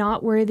 I'm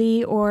not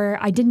worthy, or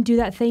I didn't do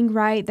that thing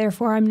right,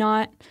 therefore I'm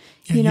not,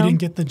 you didn't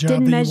get the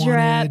job that you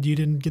wanted, you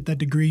didn't get that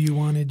degree you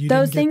wanted.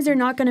 Those things are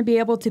not going to be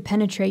able to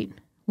penetrate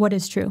what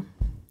is true.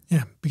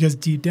 Yeah, because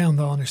deep down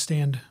they'll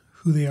understand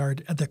who they are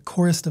at the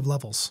corest of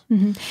levels.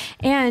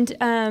 And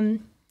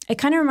it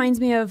kind of reminds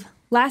me of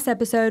last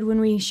episode when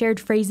we shared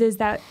phrases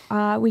that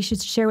we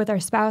should share with our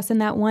spouse, and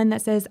that one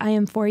that says, I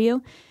am for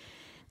you.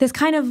 This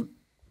kind of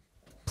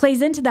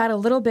plays into that a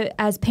little bit.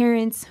 As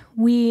parents,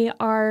 we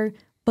are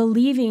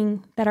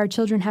believing that our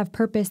children have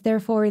purpose,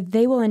 therefore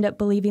they will end up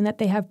believing that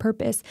they have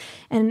purpose.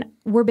 And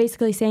we're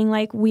basically saying,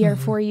 like, we are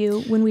for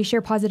you when we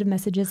share positive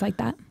messages like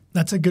that.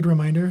 That's a good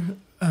reminder,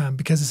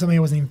 because it's something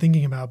I wasn't even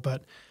thinking about,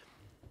 but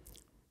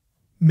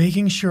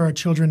making sure our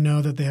children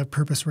know that they have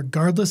purpose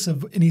regardless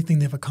of anything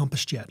they've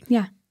accomplished yet.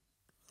 Yeah.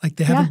 Like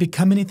they haven't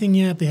become anything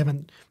yet. They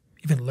haven't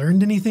even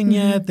learned anything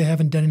yet. They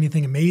haven't done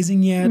anything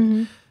amazing yet.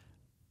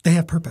 They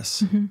have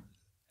purpose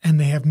and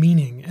they have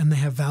meaning and they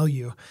have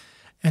value.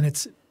 And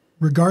it's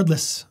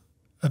regardless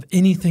of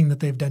anything that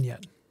they've done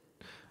yet.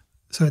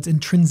 So it's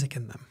intrinsic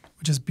in them,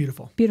 which is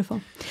beautiful.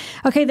 Beautiful.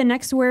 Okay, the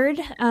next word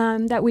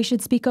that we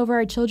should speak over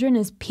our children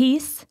is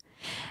peace.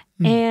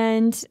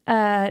 And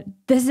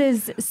this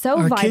is so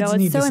our vital. Kids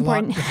need it's so this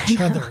important. Lot with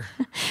each other.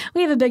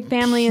 We have a big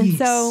family, Peace. and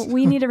so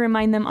we need to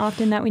remind them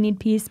often that we need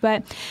peace.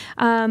 But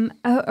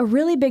a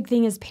really big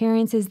thing as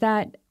parents is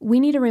that we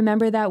need to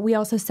remember that we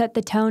also set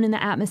the tone and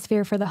the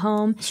atmosphere for the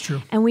home. It's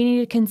true. And we need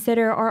to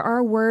consider, are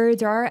our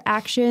words or our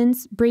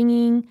actions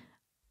bringing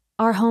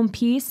our home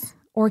peace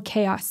or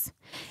chaos?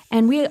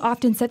 And we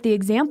often set the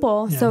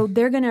example, so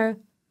they're gonna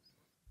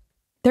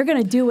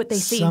do what they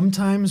see.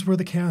 Sometimes we're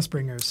the chaos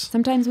bringers.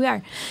 Sometimes we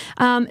are.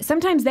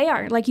 Sometimes they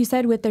are, like you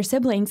said, with their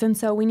siblings. And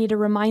so we need to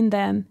remind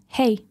them,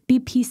 hey, be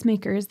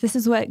peacemakers. This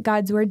is what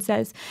God's word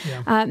says.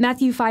 Yeah.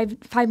 Matthew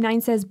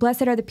 5:9 says,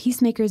 blessed are the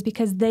peacemakers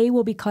because they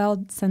will be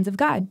called sons of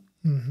God.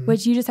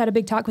 Which you just had a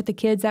big talk with the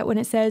kids that when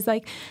it says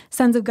like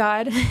sons of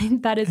God,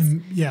 that it's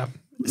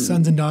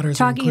sons and daughters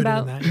talking are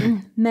about included in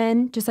that.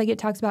 men, just like it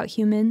talks about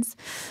humans.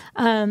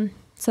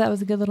 So that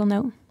was a good little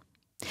note.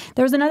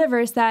 There was another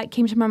verse that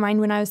came to my mind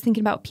when I was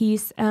thinking about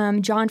peace.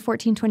 John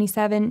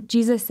 14:27,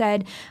 Jesus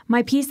said,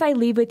 my peace I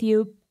leave with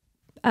you.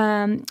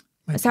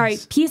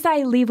 Peace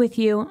I leave with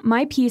you.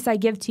 My peace I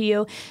give to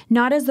you.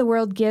 Not as the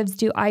world gives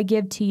do I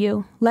give to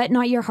you. Let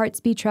not your hearts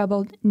be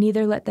troubled,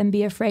 neither let them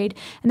be afraid.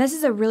 And this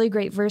is a really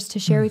great verse to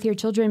share with your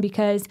children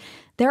because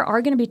there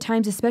are going to be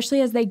times,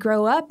 especially as they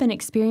grow up and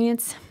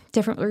experience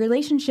different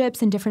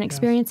relationships and different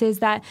experiences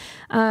that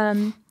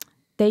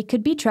they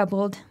could be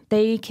troubled.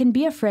 They can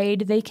be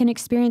afraid. They can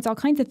experience all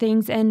kinds of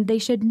things, and they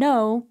should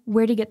know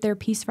where to get their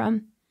peace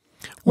from.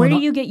 Where do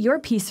you get your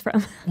peace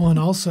from? Well, and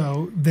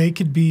also there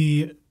could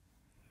be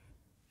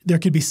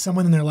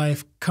someone in their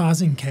life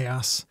causing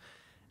chaos,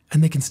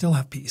 and they can still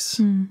have peace.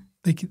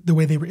 The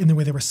way they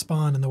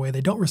respond, and the way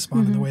they don't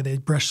respond, and the way they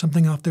brush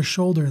something off their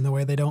shoulder, and the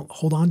way they don't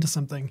hold on to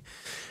something.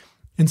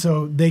 And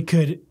so they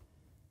could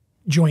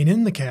join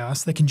in the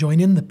chaos. They can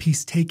join in the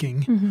peace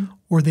taking,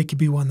 or they could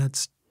be one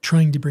that's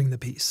trying to bring the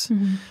peace.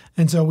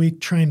 And so we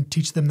try and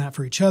teach them that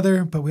for each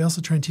other, but we also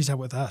try and teach that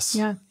with us.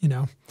 Yeah. You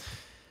know,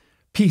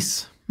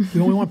 peace. We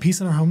only want peace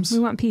in our homes. We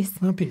want peace.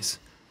 We want peace.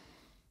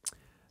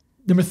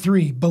 Number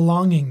 3,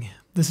 belonging.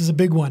 This is a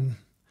big one.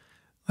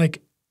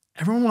 Like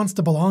everyone wants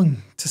to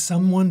belong to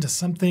someone, to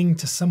something,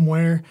 to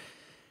somewhere.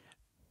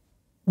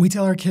 We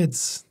tell our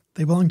kids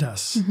they belong to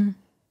us.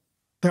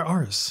 They're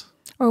ours.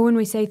 Or when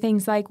we say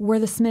things like, we're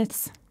the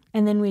Smiths,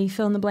 and then we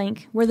fill in the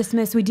blank. We're the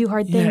Smiths, we do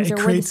hard things. It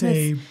or creates we're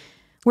the Smiths,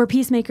 we're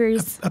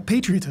peacemakers. A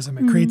patriotism.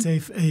 It creates a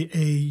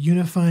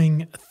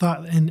unifying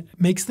thought and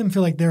makes them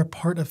feel like they're a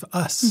part of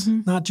us,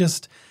 not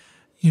just,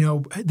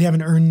 they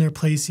haven't earned their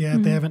place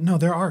yet. They haven't. No,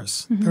 they're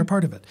ours. They're a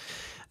part of it.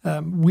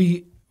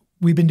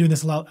 We've been doing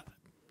this a lot.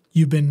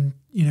 You've been,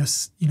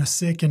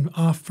 sick and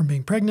off from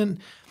being pregnant.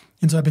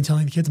 And so I've been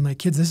telling the kids, I'm like,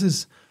 kids, this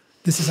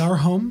is our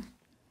home.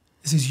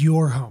 This is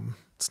your home.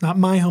 It's not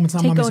my home. It's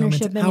not mommy's home.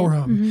 It's our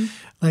home.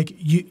 Like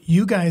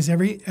you guys,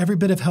 every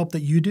bit of help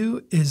that you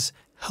do is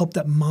help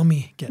that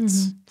mommy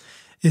gets,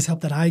 is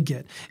help that I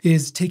get,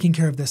 is taking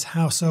care of this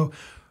house. So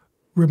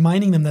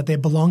reminding them that they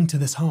belong to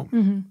this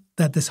home,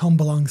 that this home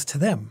belongs to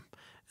them,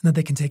 and that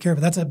they can take care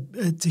of it.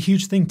 It's a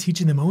huge thing,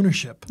 teaching them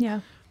ownership. Yeah.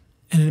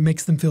 And it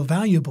makes them feel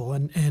valuable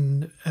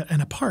and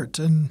a part,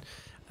 and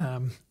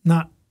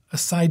not a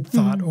side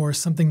thought or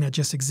something that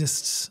just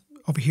exists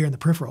over here in the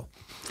peripheral.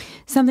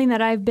 Something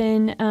that I've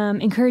been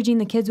encouraging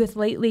the kids with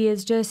lately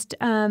is just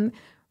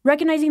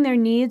recognizing their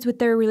needs with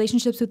their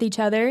relationships with each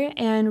other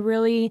and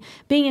really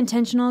being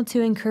intentional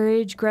to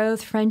encourage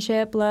growth,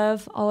 friendship,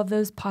 love, all of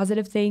those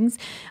positive things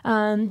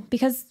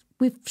because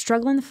we've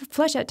struggled in the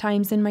flesh at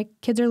times, and our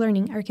kids are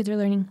learning.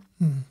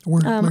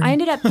 I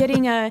ended up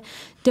getting a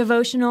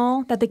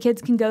devotional that the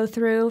kids can go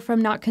through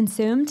from Not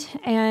Consumed,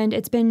 and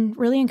it's been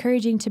really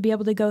encouraging to be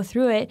able to go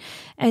through it,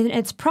 and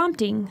it's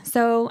prompting.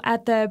 So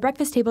at the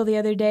breakfast table the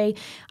other day,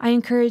 I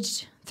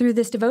encouraged through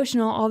this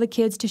devotional all the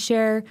kids to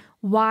share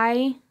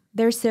why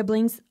their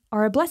siblings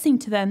are a blessing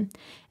to them.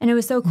 And it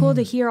was so cool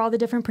to hear all the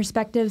different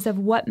perspectives of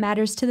what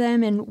matters to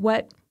them and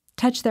what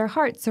touch their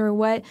hearts or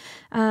what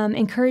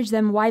encourage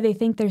them, why they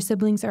think their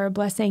siblings are a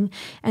blessing.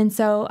 And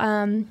so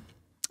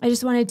I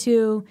just wanted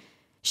to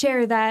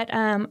share that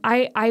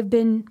I've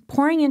been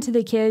pouring into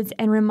the kids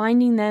and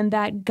reminding them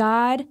that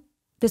God,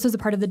 this was a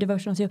part of the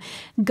devotional too,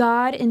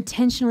 God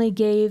intentionally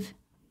gave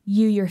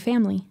you your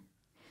family.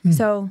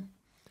 So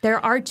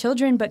there are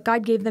children, but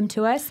God gave them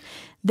to us.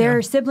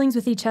 They're siblings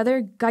with each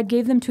other. God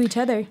gave them to each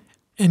other.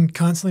 And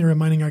constantly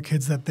reminding our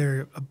kids that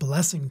they're a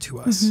blessing to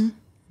us.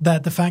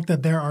 That the fact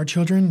that there are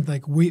children,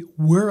 like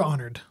we're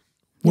honored.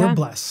 We're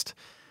blessed.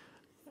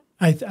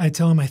 I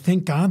tell them, I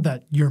thank God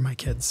that you're my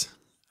kids.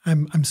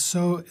 I'm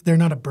so, they're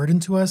not a burden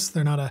to us.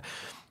 They're not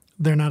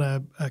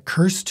a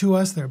curse to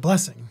us. They're a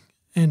blessing.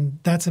 And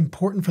that's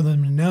important for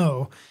them to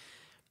know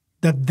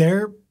that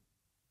their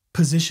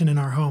position in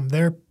our home,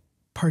 their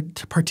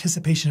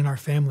participation in our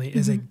family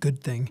is a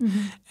good thing.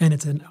 And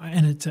it's a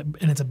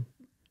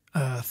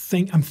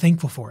thing. I'm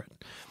thankful for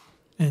it.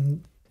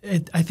 And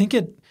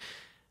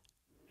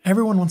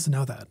everyone wants to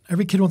know that.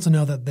 Every kid wants to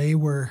know that they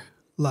were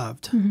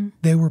loved.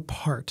 They were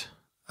part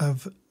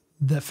of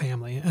the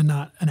family and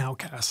not an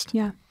outcast.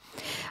 Yeah.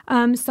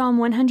 Psalm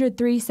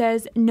 103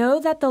 says, "Know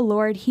that the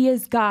Lord, He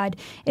is God.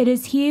 It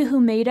is He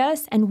who made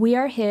us, and we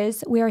are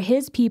His. We are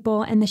His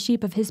people and the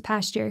sheep of His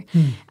pasture."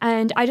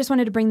 And I just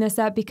wanted to bring this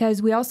up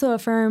because we also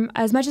affirm,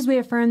 as much as we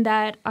affirm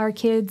that our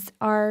kids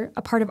are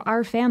a part of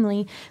our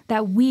family,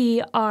 that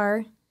we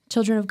are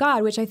children of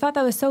God, which I thought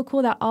that was so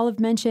cool that Olive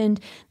mentioned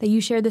that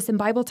you shared this in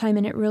Bible time,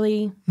 and it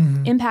really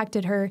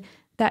impacted her,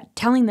 that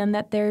telling them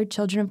that they're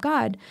children of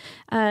God.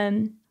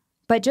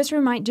 But just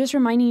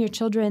reminding your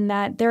children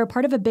that they're a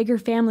part of a bigger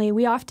family.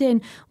 We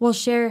often will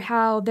share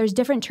how there's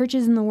different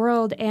churches in the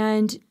world,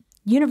 and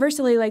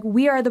universally, like,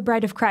 we are the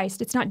bride of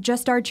Christ. It's not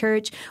just our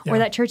church or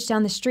that church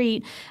down the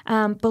street.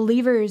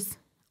 Believers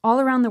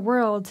all around the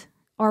world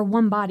are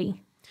one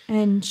body,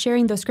 and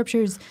sharing those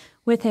scriptures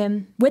with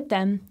them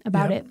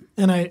about it.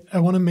 And I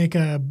want to make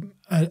a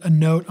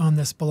note on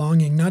this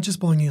belonging, not just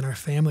belonging in our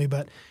family,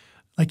 but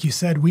like you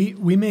said,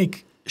 we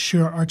make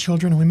sure our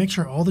children, and we make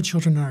sure all the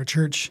children in our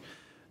church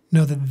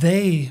know that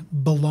they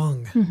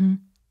belong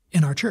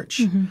in our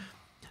church.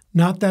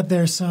 Not that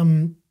they're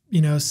some,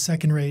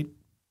 second-rate,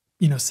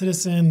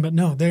 citizen, but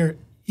no, they're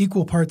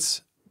equal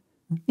parts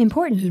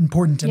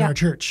important in our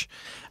church.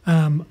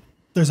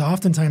 There's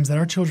oftentimes that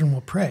our children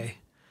will pray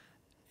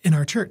in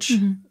our church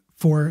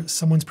for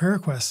someone's prayer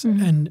requests,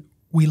 and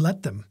we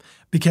let them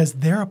because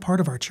they're a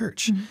part of our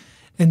church.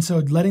 And so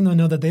letting them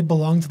know that they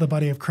belong to the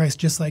body of Christ,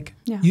 just like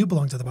you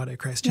belong to the body of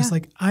Christ, just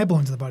like I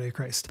belong to the body of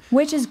Christ.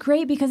 Which is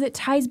great because it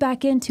ties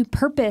back into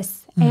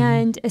purpose,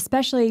 and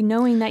especially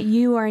knowing that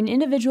you are an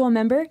individual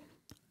member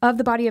of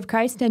the body of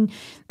Christ, and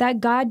that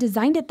God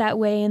designed it that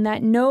way, and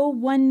that no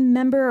one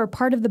member or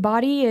part of the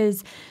body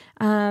is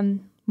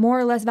more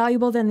or less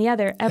valuable than the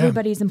other.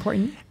 Everybody's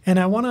important. And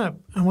I want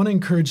to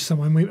encourage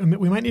someone.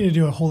 We might need to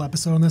do a whole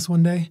episode on this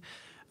one day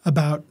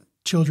about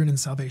children and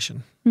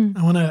salvation.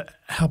 I want to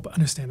help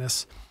understand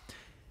this.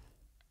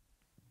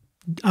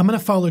 I'm going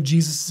to follow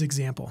Jesus'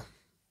 example.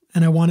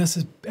 And I want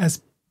us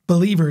as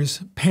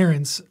believers,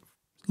 parents,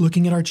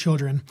 looking at our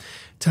children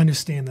to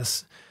understand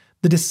this.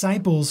 The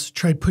disciples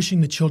tried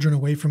pushing the children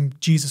away from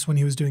Jesus when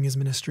he was doing his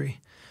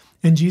ministry.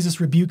 And Jesus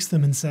rebukes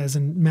them and says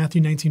in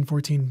Matthew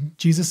 19:14,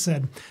 Jesus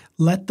said,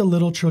 "Let the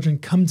little children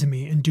come to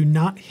me and do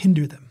not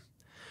hinder them,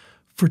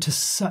 for to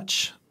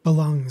such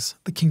belongs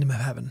the kingdom of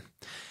heaven."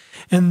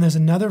 And there's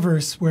another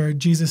verse where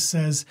Jesus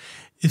says,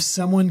 if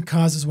someone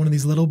causes one of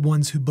these little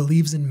ones who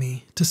believes in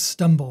me to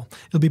stumble,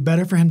 it'll be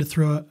better for him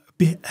to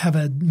have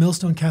a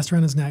millstone cast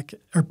around his neck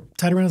or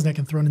tied around his neck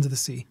and thrown into the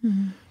sea.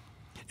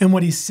 And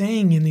what he's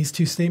saying in these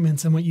two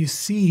statements, and what you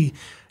see,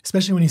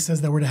 especially when he says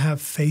that we're to have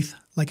faith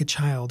like a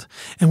child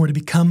and we're to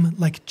become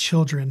like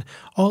children,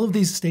 all of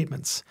these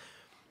statements,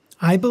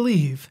 I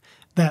believe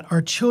that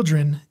our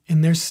children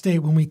in their state,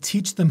 when we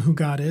teach them who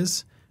God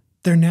is,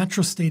 their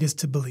natural state is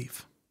to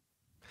believe.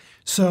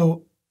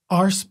 So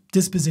our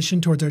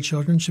disposition towards our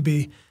children should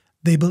be,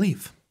 they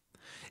believe.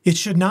 It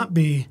should not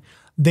be,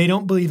 they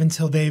don't believe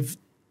until they've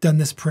done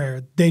this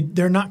prayer.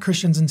 They're not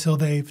Christians until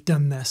they've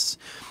done this.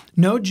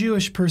 No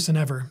Jewish person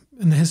ever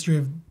in the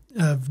history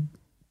of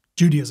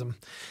Judaism,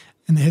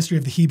 in the history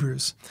of the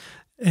Hebrews,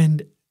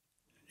 and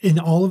in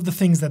all of the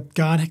things that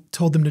God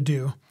told them to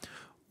do,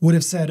 would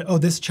have said, oh,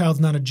 this child's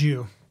not a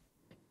Jew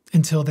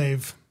until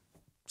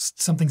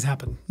something's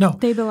happened. No.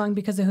 They belong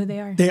because of who they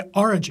are. They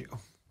are a Jew.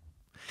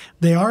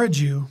 They are a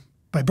Jew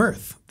by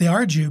birth. They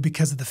are a Jew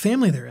because of the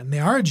family they're in. They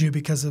are a Jew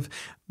because of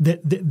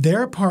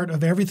they're a part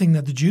of everything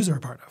that the Jews are a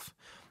part of.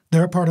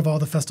 They're a part of all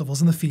the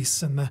festivals and the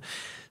feasts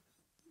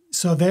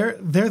so they're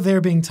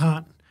there being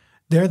taught.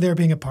 They're there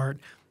being a part.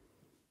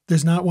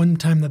 There's not one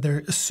time that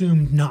they're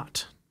assumed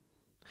not.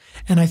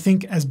 And I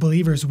think as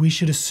believers, we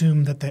should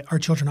assume that our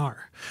children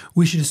are.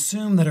 We should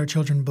assume that our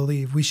children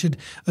believe. We should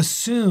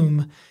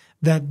assume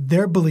that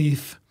their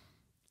belief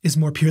is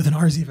more pure than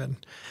ours even.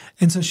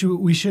 And so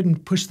we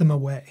shouldn't push them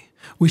away.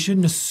 We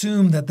shouldn't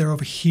assume that they're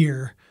over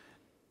here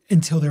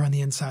until they're on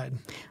the inside.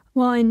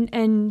 Well,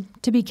 and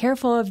to be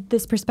careful of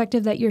this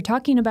perspective that you're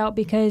talking about,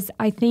 because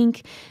I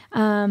think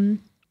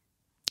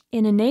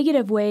in a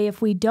negative way,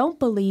 if we don't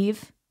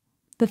believe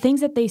the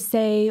things that they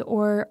say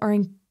or are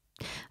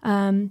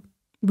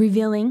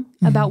revealing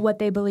about what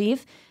they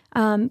believe,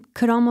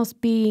 could almost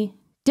be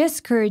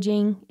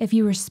discouraging if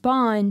you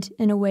respond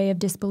in a way of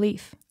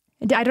disbelief.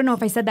 I don't know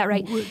if I said that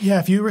right. Yeah,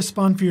 if you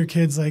respond for your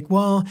kids like,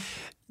 well,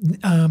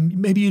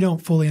 maybe you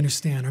don't fully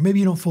understand, or maybe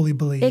you don't fully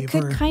believe. It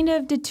could kind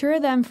of deter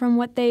them from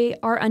what they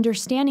are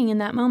understanding in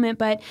that moment.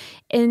 But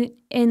in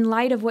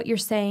light of what you're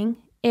saying,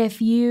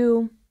 if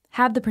you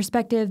have the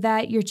perspective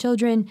that your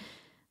children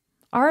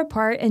are a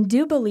part and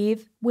do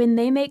believe, when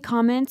they make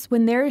comments,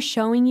 when they're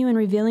showing you and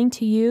revealing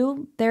to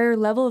you their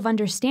level of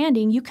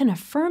understanding, you can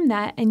affirm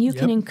that and you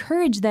can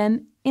encourage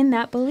them in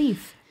that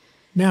belief.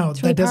 Now,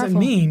 that doesn't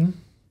mean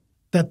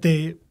that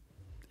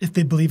if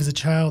they believe as a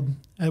child,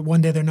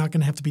 one day they're not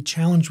going to have to be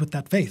challenged with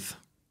that faith.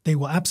 They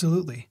will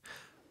absolutely.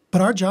 But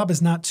our job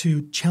is not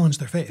to challenge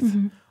their faith.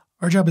 Mm-hmm.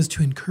 Our job is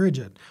to encourage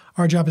it.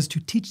 Our job is to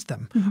teach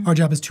them. Mm-hmm. Our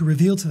job is to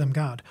reveal to them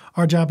God.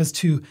 Our job is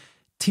to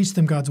teach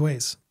them God's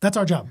ways. That's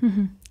our job.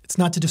 Mm-hmm. It's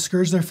not to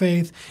discourage their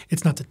faith.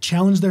 It's not to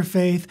challenge their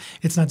faith.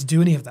 It's not to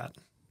do any of that.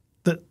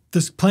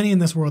 There's plenty in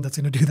this world that's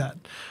going to do that.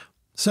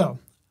 So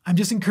I'm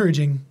just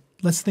encouraging,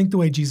 let's think the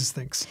way Jesus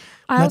thinks.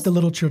 Let the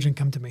little children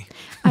come to me.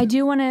 I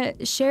do want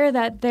to share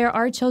that there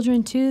are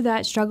children, too,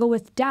 that struggle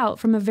with doubt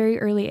from a very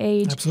early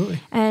age.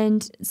 Absolutely.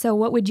 And so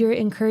what would your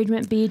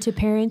encouragement be to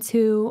parents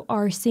who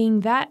are seeing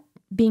that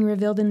being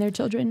revealed in their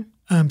children?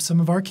 Some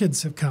of our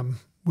kids have come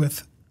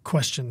with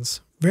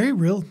questions, very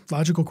real,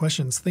 logical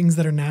questions, things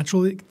that are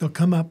naturally, they'll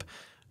come up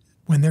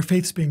when their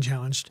faith's being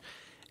challenged.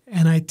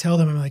 And I tell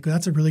them, I'm like, well,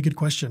 that's a really good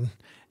question.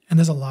 And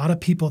there's a lot of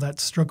people that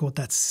struggle with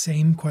that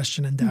same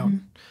question and doubt.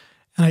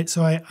 Mm-hmm. And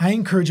so I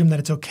encourage them that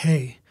it's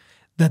okay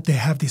that they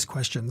have these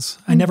questions.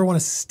 I never want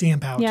to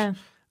stamp out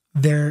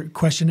their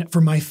question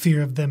for my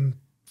fear of them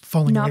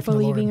falling away from the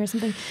Lord. Not believing or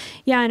something.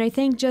 Yeah, and I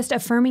think just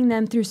affirming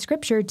them through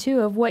Scripture, too,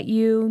 of what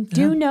you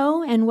do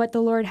know and what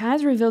the Lord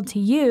has revealed to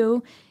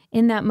you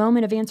in that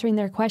moment of answering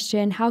their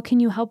question. How can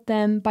you help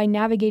them by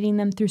navigating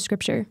them through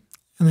Scripture?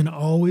 And then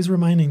always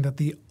reminding that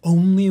the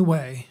only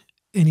way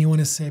anyone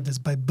is saved is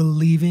by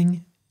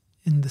believing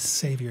in the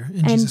Savior,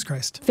 in Jesus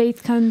Christ.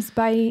 Faith comes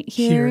by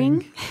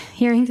hearing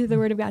through the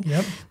Word of God.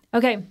 Yep.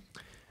 Okay,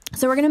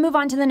 so we're going to move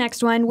on to the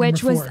next one,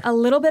 which was a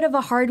little bit of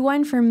a hard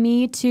one for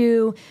me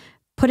to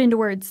put into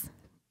words,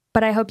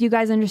 but I hope you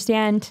guys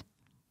understand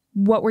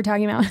what we're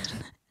talking about.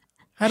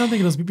 I don't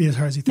think it'll be as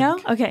hard as you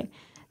think. No? Okay.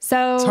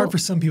 So it's hard for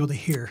some people to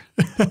hear.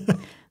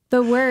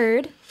 The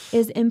word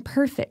is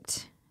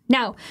imperfect.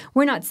 Now,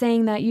 we're not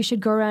saying that you should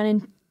go around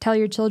and tell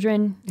your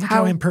children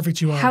how imperfect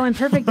you are. How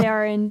imperfect they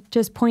are and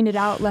just point it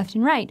out left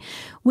and right.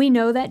 We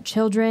know that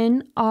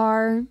children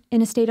are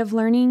in a state of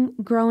learning,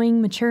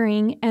 growing,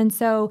 maturing, and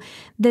so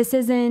this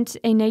isn't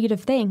a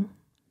negative thing.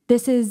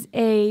 This is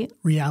a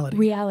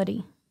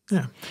reality.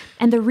 Yeah.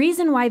 And the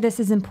reason why this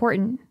is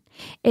important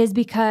is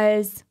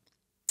because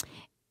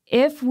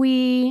if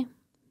we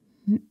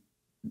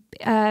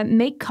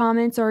make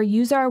comments or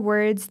use our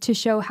words to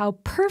show how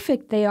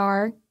perfect they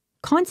are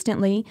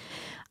constantly,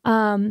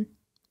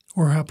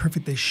 or how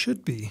perfect they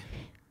should be.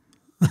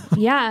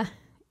 Yeah.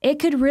 It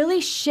could really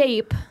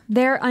shape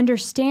their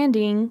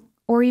understanding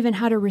or even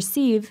how to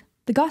receive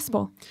the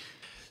gospel.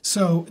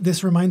 So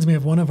this reminds me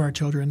of one of our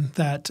children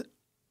that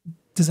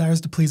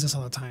desires to please us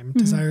all the time,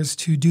 desires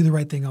to do the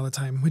right thing all the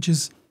time, which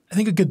is, I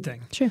think, a good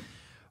thing. Sure.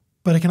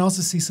 But I can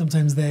also see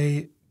sometimes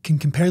they can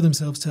compare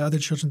themselves to other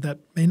children that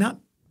may not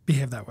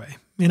behave that way,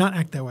 may not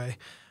act that way,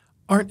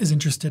 aren't as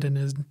interested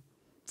in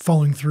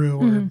following through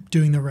or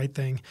doing the right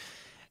thing.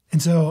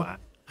 And so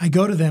I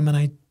go to them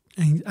and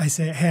I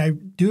say, hey, I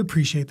do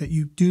appreciate that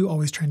you do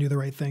always try and do the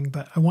right thing,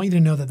 but I want you to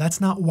know that that's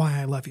not why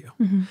I love you.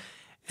 Mm-hmm.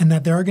 And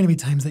that there are going to be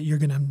times that you're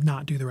going to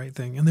not do the right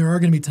thing. And there are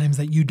going to be times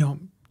that you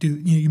don't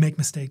you make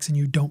mistakes and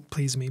you don't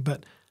please me,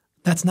 but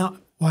that's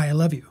not why I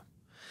love you.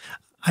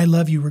 I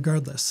love you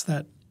regardless,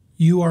 that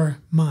you are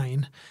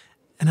mine.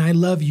 And I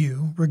love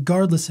you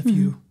regardless if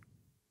you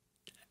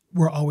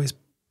were always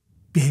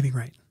behaving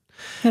right.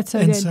 That's so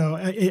good. And so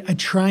I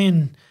try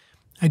and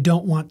I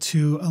don't want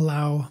to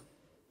allow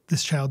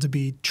this child to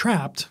be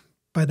trapped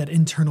by that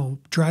internal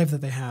drive that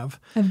they have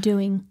of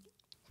doing,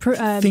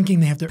 thinking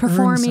they have to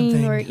earn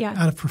something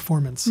out of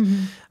performance.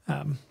 Mm-hmm.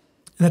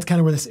 And that's kind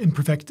of where this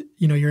imperfect,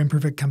 your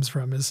imperfect comes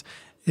from.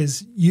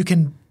 Is you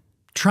can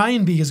try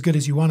and be as good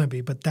as you want to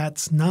be, but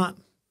that's not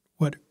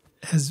what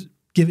has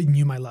given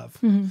you my love.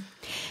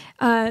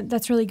 Mm-hmm.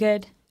 That's really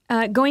good.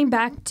 Going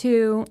back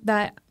to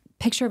that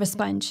picture of a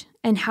sponge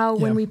and how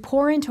when we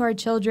pour into our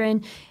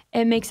children,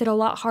 it makes it a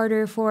lot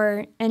harder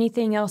for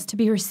anything else to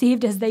be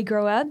received as they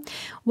grow up.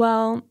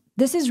 Well,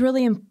 this is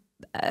really,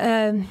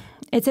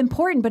 it's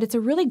important, but it's a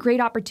really great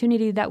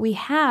opportunity that we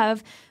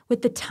have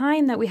with the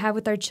time that we have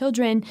with our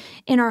children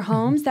in our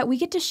homes, that we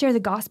get to share the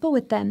gospel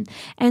with them.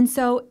 And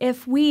so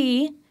if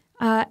we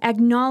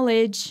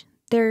acknowledge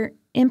their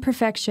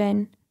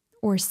imperfection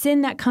or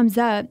sin that comes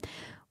up,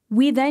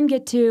 we then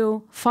get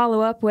to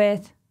follow up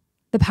with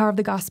the power of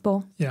the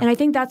gospel. Yeah. And I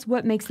think that's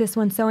what makes this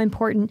one so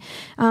important.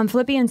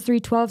 Philippians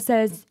 3:12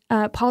 says,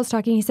 Paul's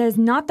talking, he says,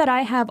 not that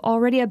I have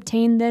already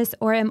obtained this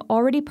or am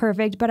already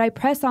perfect, but I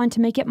press on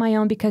to make it my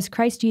own because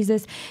Christ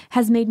Jesus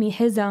has made me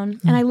his own.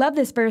 And I love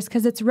this verse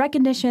because it's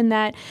recognition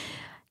that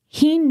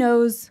he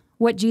knows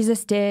what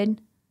Jesus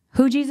did,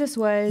 who Jesus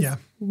was,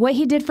 what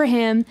he did for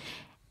him,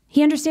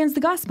 he understands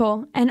the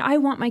gospel. And I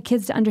want my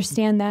kids to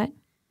understand that.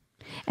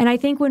 And I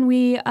think when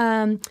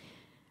we're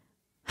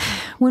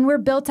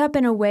built up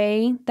in a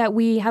way that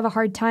we have a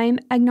hard time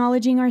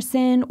acknowledging our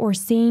sin or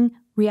seeing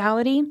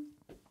reality,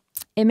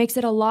 it makes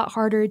it a lot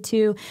harder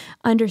to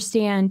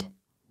understand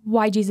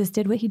why Jesus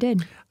did what he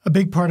did. A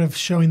big part of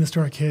showing this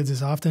to our kids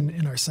is often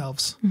in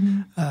ourselves.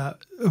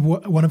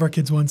 One of our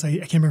kids once, I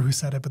can't remember who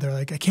said it, but they're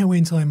like, I can't wait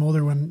until I'm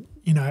older when,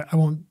 I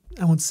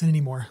won't sin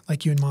anymore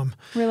like you and Mom.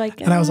 We're like,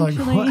 and I was like,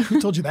 what?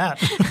 Who told you that?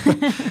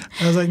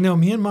 I was like, no,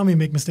 me and Mommy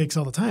make mistakes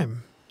all the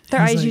time.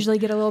 Their eyes usually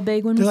get a little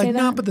big when we say that. They're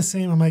like, not but the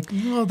same. I'm like,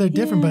 well, they're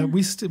different, but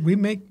we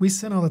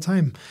sin all the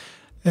time.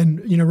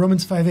 And,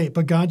 Romans 5:8,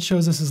 but God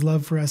shows us his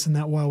love for us in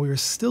that while we were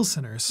still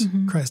sinners,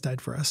 Christ died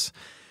for us.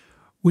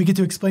 We get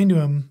to explain to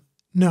him,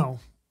 no,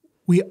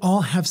 we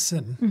all have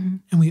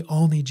sin and we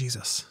all need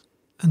Jesus.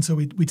 And so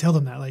we tell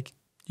them that, like,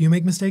 you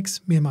make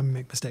mistakes, me and Mommy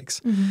make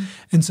mistakes.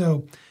 And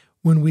so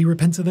when we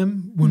repent to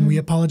them, when we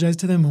apologize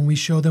to them, when we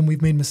show them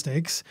we've made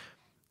mistakes,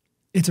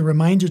 it's a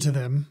reminder to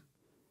them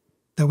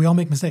that we all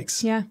make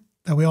mistakes. Yeah.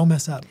 That we all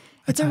mess up.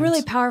 It's a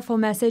really powerful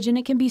message, and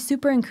it can be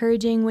super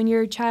encouraging when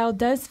your child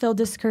does feel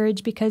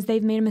discouraged because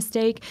they've made a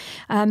mistake,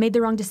 made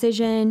the wrong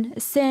decision,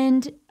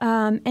 sinned,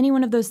 any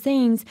one of those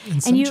things.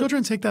 And some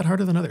children take that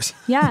harder than others.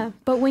 Yeah,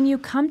 but when you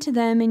come to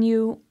them and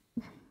you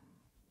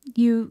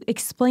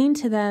explain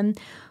to them,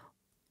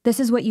 this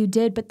is what you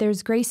did, but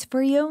there's grace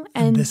for you.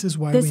 And this is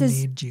why we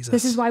need Jesus.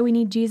 This is why we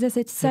need Jesus.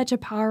 It's such a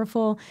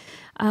powerful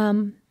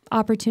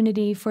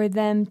opportunity for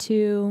them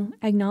to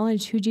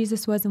acknowledge who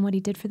Jesus was and what he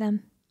did for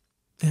them.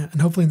 Yeah,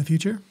 and hopefully in the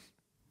future,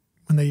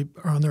 when they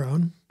are on their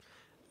own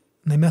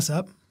and they mess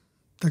up,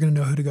 they're going to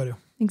know who to go to.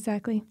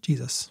 Exactly.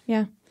 Jesus.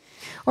 Yeah.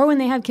 Or when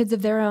they have kids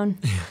of their own.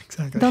 Yeah,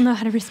 exactly. They'll know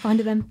how to respond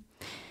to them.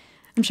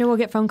 I'm sure we'll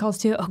get phone calls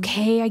too.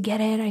 Okay, I get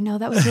it. I know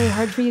that was really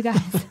hard for you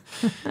guys.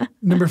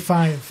 Number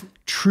 5,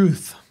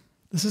 truth.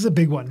 This is a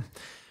big one.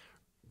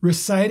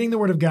 Reciting the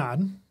word of God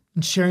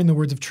and sharing the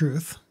words of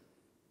truth.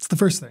 It's the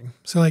first thing.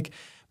 So like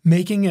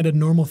making it a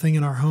normal thing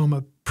in our home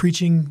of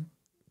preaching,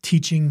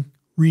 teaching,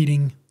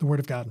 reading the word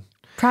of God.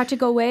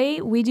 Practical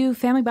way, we do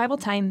family Bible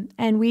time,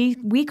 and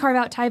we carve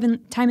out time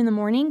in the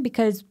morning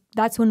because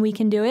that's when we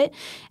can do it,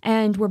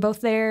 and we're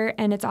both there,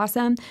 and it's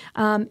awesome.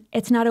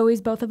 It's not always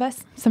both of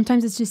us.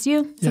 Sometimes it's just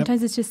you.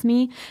 Sometimes it's just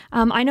me.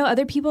 I know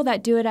other people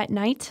that do it at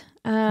night.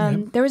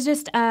 There was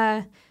just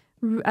the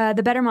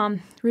Better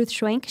Mom, Ruth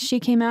Schwenk. She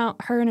came out,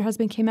 her and her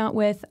husband came out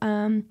with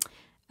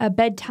a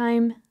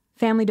bedtime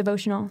family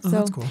devotional. So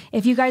that's cool.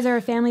 If you guys are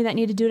a family that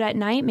need to do it at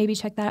night, maybe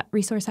check that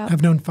resource out.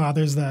 I've known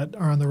fathers that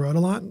are on the road a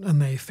lot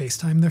and they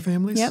FaceTime their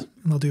families. Yep.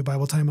 And they'll do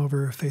Bible time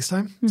over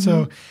FaceTime.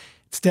 So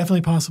it's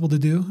definitely possible to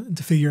do and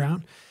to figure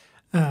out.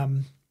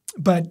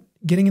 But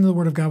getting into the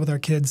Word of God with our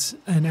kids,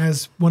 and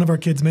as one of our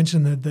kids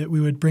mentioned that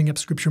we would bring up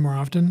Scripture more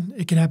often,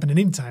 it can happen at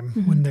any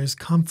time when there's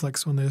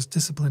conflicts, when there's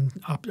discipline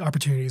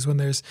opportunities, when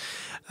there's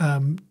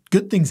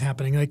good things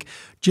happening. Like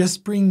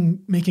just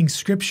making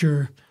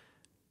Scripture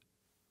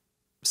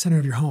center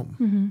of your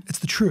home. It's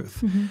the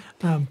truth.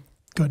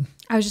 Good.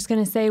 I was just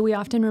going to say, we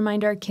often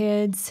remind our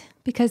kids,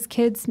 because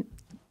kids,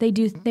 they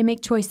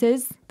make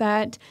choices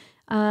that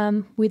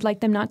we'd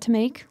like them not to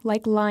make,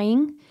 like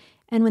lying.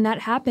 And when that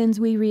happens,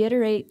 we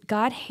reiterate,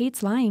 God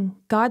hates lying.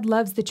 God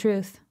loves the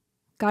truth.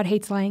 God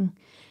hates lying.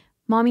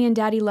 Mommy and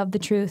Daddy love the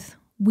truth.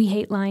 We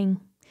hate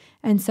lying.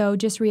 And so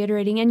just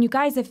reiterating, and you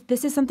guys, if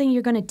this is something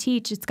you're going to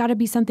teach, it's got to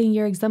be something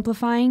you're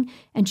exemplifying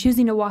and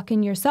choosing to walk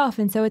in yourself.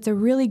 And so it's a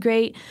really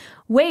great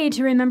way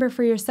to remember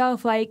for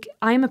yourself, like,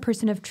 I'm a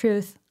person of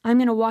truth. I'm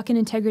going to walk in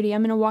integrity. I'm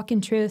going to walk in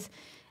truth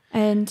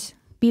and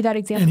be that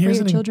example for your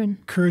children. And here's an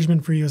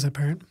encouragement for you as a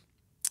parent.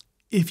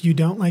 If you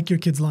don't like your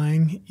kids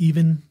lying,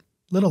 even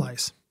little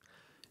lies,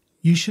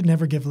 you should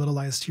never give little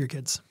lies to your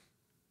kids.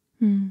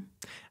 I'm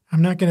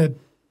not going to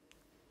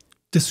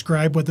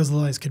describe what those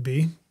little lies could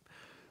be,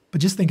 but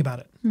just think about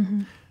it.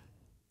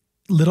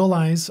 Little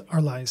lies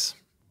are lies.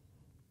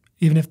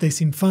 Even if they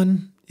seem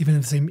fun, even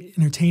if they seem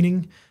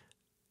entertaining,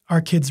 our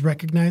kids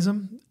recognize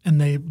them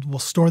and they will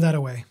store that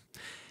away.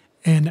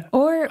 And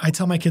I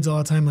tell my kids all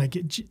the time, like,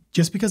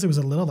 just because it was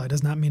a little lie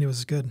does not mean it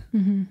was good.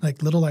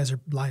 Like, little lies are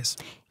lies.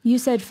 You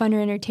said fun or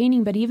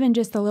entertaining, but even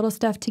just the little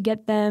stuff to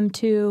get them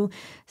to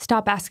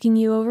stop asking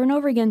you over and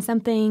over again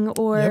something,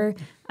 or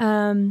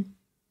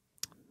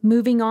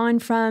moving on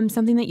from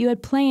something that you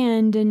had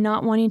planned and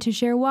not wanting to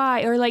share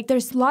why. Or like,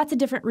 there's lots of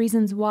different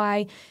reasons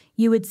why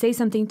you would say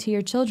something to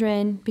your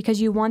children because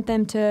you want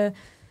them to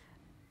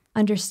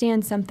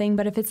understand something.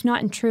 But if it's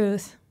not in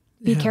truth,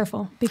 be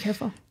careful. Be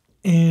careful.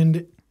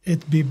 And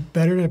it'd be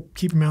better to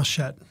keep your mouth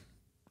shut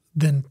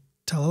than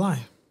tell a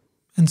lie.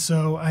 And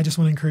so I just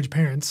want to encourage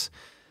parents.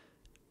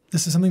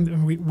 This is something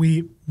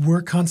that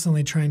we're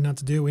constantly trying not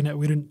to do.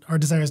 Our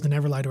desire is to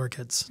never lie to our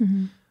kids.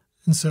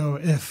 And so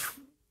if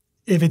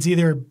it's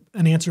either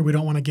an answer we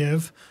don't want to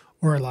give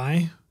or a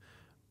lie,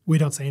 we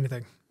don't say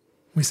anything.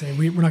 We say,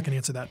 we're not going to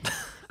answer that.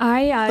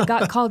 I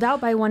got called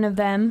out by one of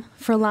them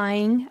for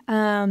lying.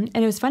 And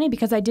it was funny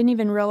because I didn't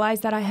even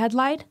realize that I had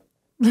lied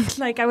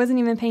like I wasn't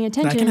even paying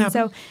attention. That can happen.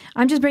 So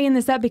I'm just bringing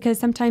this up because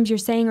sometimes you're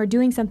saying or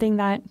doing something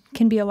that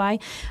can be a lie.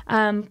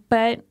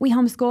 But we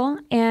homeschool,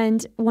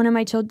 and one of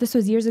my children, this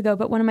was years ago,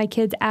 but one of my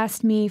kids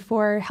asked me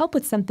for help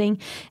with something.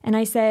 And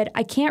I said,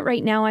 I can't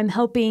right now. I'm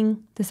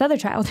helping this other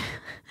child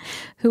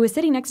who was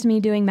sitting next to me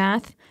doing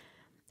math.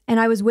 And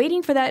I was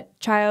waiting for that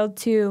child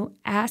to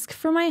ask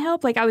for my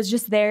help. Like I was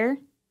just there.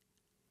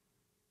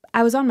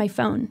 I was on my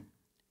phone,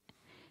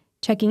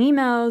 checking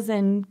emails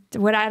and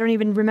I don't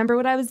even remember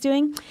what I was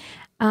doing.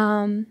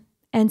 And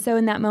so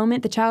in that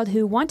moment, the child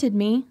who wanted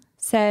me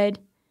said,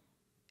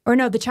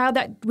 the child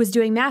that was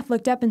doing math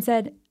looked up and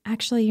said,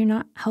 actually, you're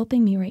not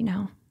helping me right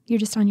now. You're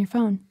just on your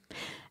phone.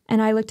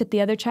 And I looked at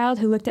the other child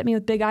who looked at me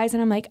with big eyes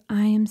and I'm like,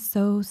 I am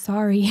so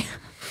sorry.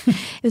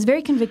 It was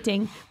very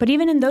convicting. But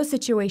even in those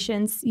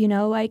situations,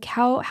 like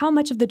how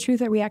much of the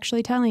truth are we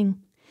actually telling?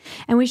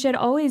 And we should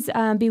always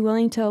be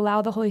willing to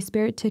allow the Holy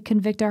Spirit to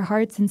convict our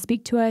hearts and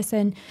speak to us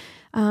and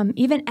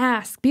even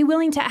ask. Be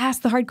willing to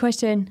ask the hard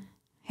question.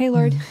 Hey,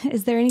 Lord,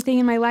 is there anything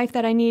in my life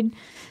that I need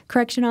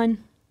correction on?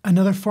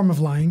 Another form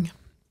of lying,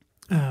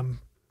 and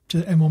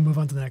we'll move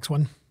on to the next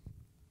one,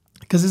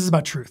 because this is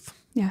about truth.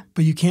 Yeah.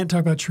 But you can't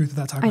talk about truth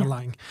without talking about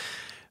lying.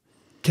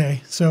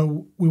 Okay,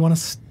 so we want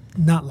to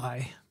not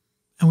lie,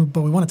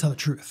 but we want to tell the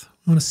truth.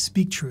 We want to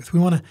speak truth. We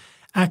want to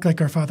act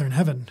like our Father in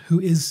heaven, who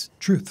is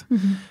truth.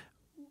 Mm-hmm.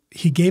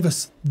 He gave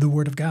us the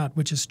Word of God,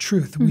 which is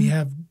truth. Mm-hmm. We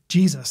have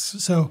Jesus.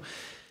 So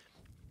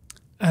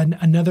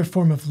another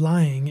form of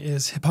lying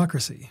is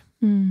hypocrisy.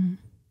 Mm.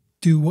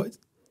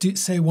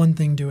 Say one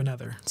thing, do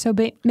another. So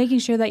making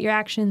sure that your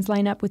actions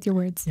line up with your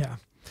words. Yeah.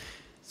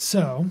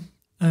 So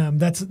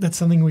that's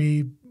something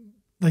we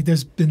like.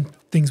 There's been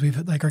things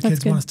our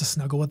kids want us to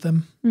snuggle with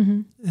them,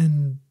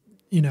 and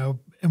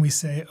we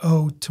say,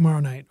 "Oh, tomorrow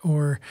night,"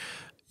 or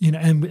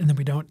and then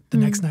we don't the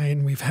next night,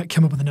 and we've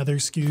come up with another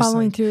excuse.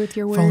 Following through with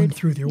your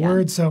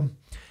word. So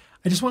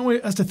I just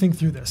want us to think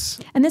through this.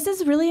 And this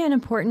is really an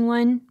important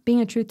one,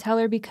 being a truth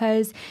teller,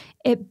 because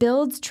it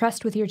builds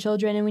trust with your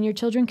children. And when your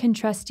children can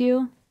trust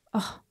you,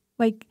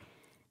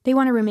 they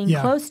want to remain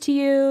close to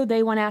you.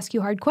 They want to ask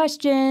you hard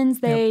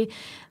questions. They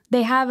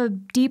have a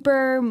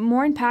deeper,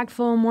 more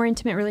impactful, more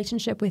intimate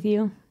relationship with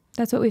you.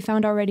 That's what we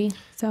found already.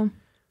 So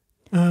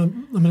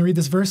I'm going to read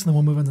this verse and then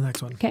we'll move on to the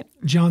next one. Okay.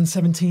 John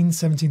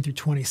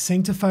 17:17-20.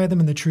 Sanctify them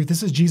in the truth.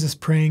 This is Jesus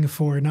praying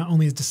for not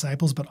only his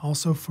disciples, but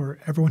also for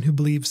everyone who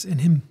believes in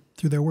him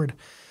through their word.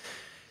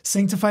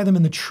 Sanctify them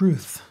in the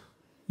truth.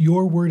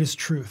 Your word is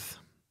truth.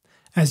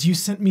 As you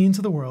sent me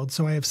into the world,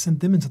 so I have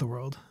sent them into the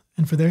world.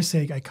 And for their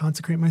sake, I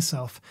consecrate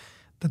myself,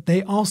 that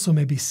they also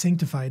may be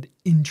sanctified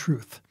in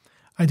truth.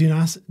 I do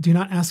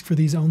not ask for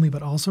these only,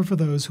 but also for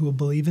those who will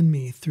believe in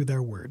me through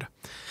their word.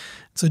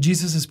 So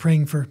Jesus is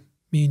praying for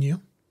me and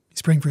you.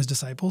 He's praying for his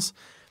disciples.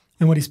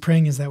 And what he's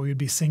praying is that we would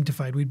be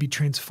sanctified. We'd be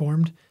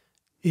transformed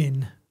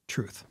in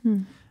truth.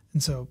 And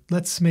so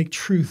let's make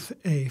truth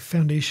a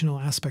foundational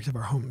aspect of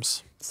our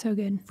homes. So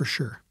good. For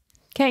sure.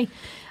 Okay.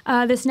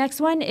 This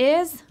next one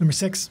is... Number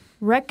 6.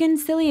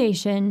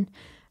 Reconciliation.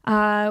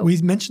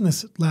 We mentioned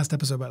this last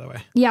episode, by the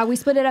way. Yeah, we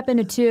split it up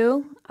into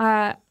 2.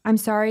 I'm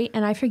sorry,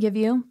 and I forgive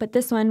you. But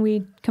this one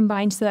we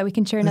combined so that we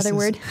can share another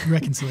word.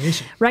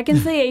 Reconciliation.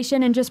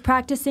 Reconciliation, and just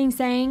practicing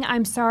saying,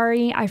 I'm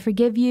sorry, I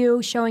forgive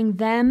you, showing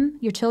them,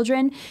 your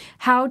children,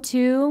 how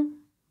to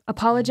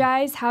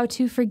apologize, how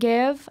to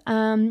forgive,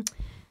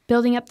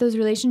 building up those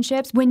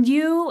relationships. When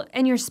you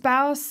and your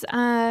spouse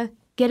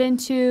get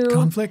into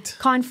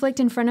conflict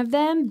in front of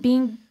them,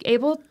 being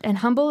able and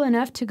humble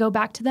enough to go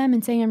back to them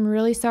and saying, I'm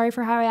really sorry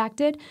for how I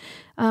acted.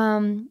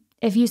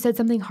 If you said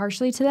something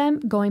harshly to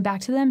them, going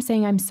back to them,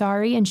 saying, I'm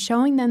sorry, and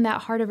showing them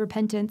that heart of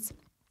repentance.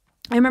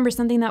 I remember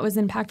something that was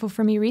impactful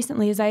for me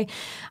recently is I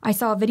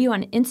saw a video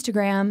on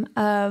Instagram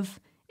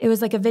it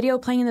was like a video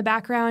playing in the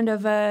background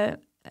of a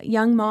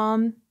young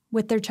mom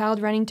with their child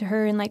running to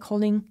her and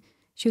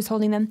she was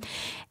holding them.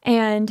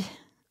 And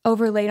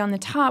overlaid on the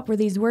top were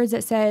these words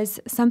that says,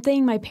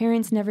 something my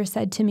parents never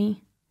said to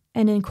me.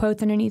 And in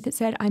quotes underneath it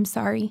said, I'm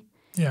sorry.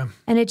 Yeah.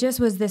 And it just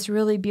was this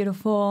really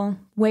beautiful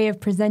way of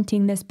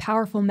presenting this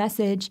powerful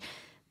message,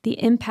 the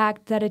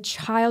impact that a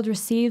child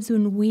receives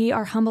when we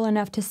are humble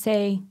enough to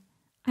say,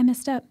 I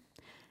messed up.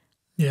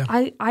 Yeah.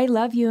 I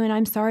love you and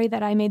I'm sorry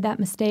that I made that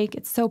mistake.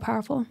 It's so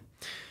powerful.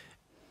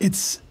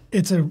 It's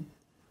a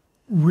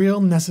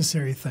real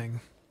necessary thing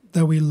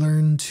that we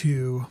learn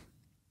to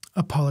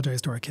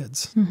apologize to our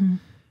kids. Mm-hmm.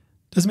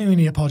 Doesn't mean we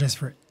need to apologize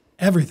for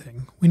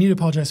everything. We need to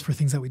apologize for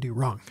things that we do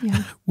wrong.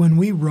 Yeah. When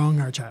we wrong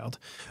our child,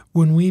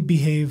 when we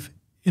behave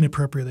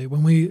inappropriately,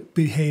 when we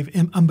behave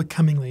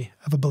unbecomingly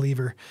of a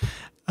believer,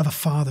 of a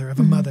father, of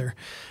a mother,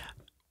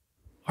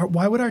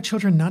 why would our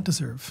children not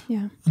deserve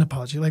an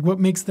apology? Like, what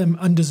makes them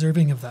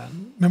undeserving of that?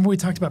 Remember we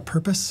talked about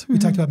purpose? We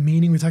talked about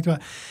meaning. We talked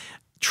about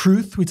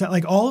truth. We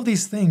talked all of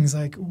these things.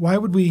 Like, why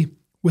would we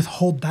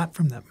withhold that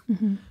from them?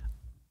 Mm-hmm.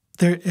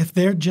 If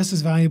they're just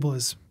as valuable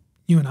as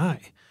you and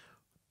I,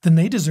 then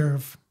they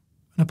deserve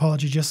an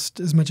apology just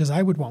as much as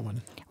I would want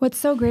one. What's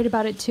so great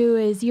about it, too,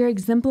 is you're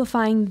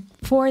exemplifying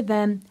for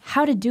them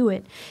how to do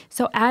it.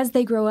 So as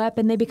they grow up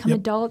and they become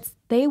adults,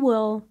 they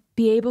will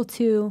be able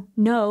to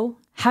know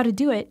how to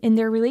do it in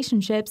their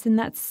relationships. And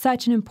that's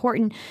such an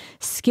important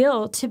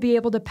skill to be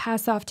able to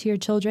pass off to your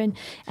children.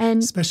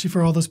 And especially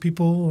for all those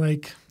people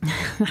like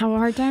have a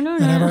hard time doing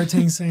that that. have a hard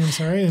time saying I'm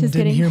sorry and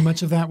didn't hear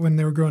much of that when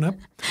they were growing up.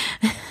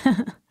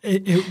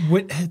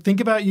 Think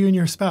about you and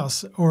your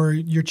spouse or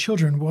your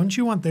children. Wouldn't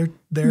you want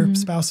their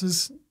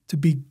spouses to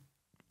be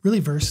really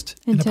versed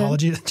in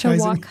apologizing? To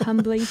walk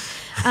humbly.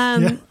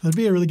 Yeah, that'd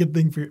be a really good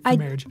thing for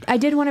marriage. I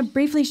did want to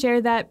briefly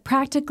share that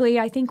practically,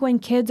 I think when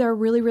kids are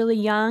really, really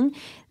young,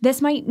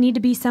 this might need to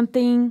be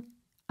something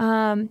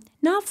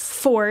not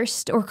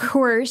forced or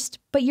coerced,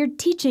 but you're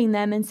teaching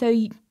them. And so,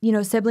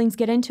 siblings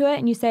get into it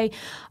and you say,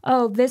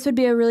 oh, this would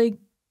be a really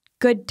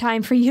good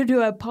time for you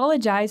to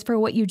apologize for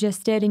what you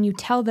just did. And you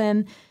tell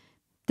them,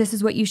 this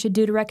is what you should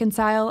do to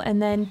reconcile.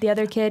 And then the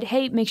other kid,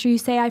 hey, make sure you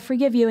say, I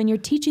forgive you. And you're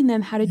teaching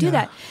them how to do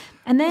that.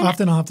 And then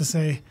often I'll have to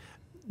say,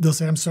 they'll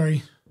say, I'm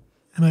sorry.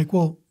 I'm like,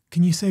 well,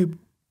 can you say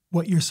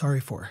what you're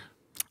sorry for?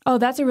 Oh,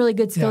 that's a really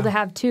good skill to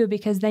have too,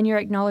 because then you're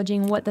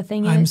acknowledging what the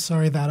thing is. I'm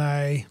sorry that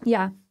I...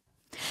 Yeah.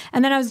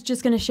 And then I was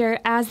just going to share,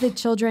 as the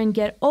children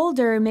get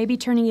older, maybe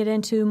turning it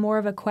into more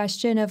of a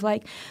question of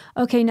like,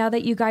 okay, now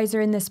that you guys are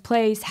in this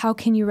place, how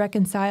can you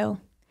reconcile?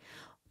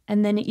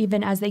 And then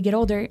even as they get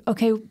older,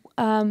 okay,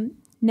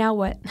 now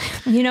what?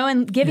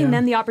 And giving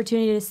them the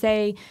opportunity to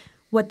say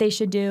what they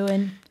should do.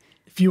 And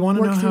if you want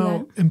to know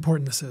how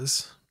important this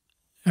is,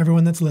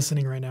 everyone that's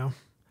listening right now,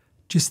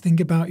 just think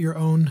about your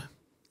own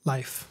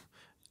life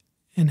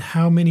and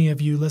how many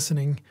of you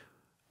listening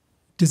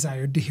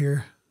desired to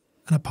hear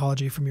an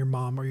apology from your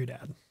mom or your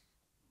dad,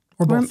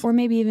 or both. Or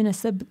maybe even a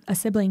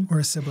sibling. Or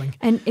a sibling.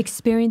 And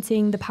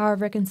experiencing the power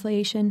of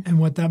reconciliation. And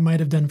what that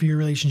might have done for your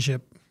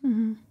relationship,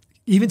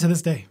 even to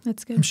this day.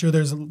 That's good. I'm sure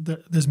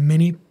there's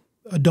many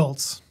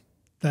adults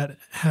that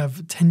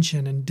have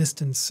tension and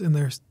distance in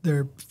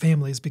their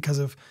families because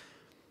of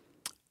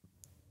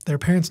their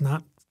parents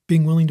not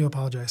being willing to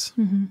apologize,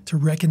 to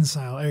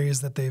reconcile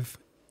areas that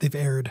they've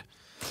erred.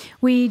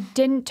 We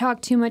didn't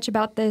talk too much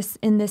about this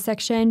in this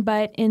section,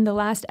 but in the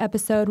last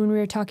episode when we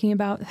were talking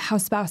about how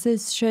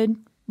spouses should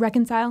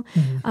reconcile,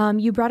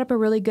 you brought up a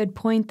really good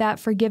point that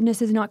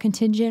forgiveness is not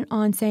contingent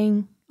on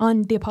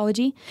the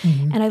apology.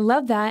 And I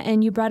love that.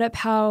 And you brought up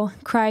how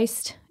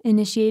Christ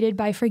initiated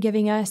by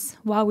forgiving us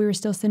while we were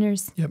still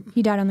sinners. Yep.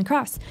 He died on the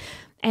cross.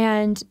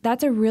 And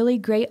that's a really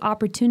great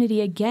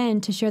opportunity,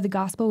 again, to share the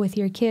gospel with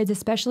your kids,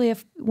 especially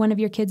if one of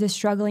your kids is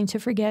struggling to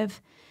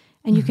forgive.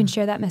 And you can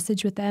share that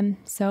message with them.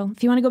 So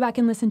if you want to go back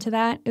and listen to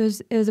that, it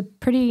was a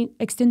pretty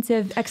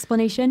extensive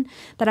explanation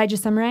that I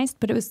just summarized,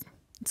 but it's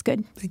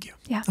good. Thank you.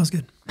 Yeah. That was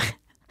good.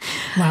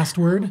 Last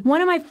word.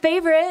 One of my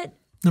favorite.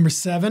 Number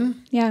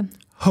 7. Yeah.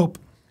 Hope.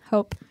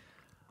 Hope.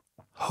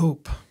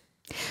 Hope.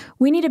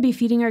 We need to be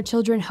feeding our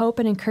children hope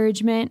and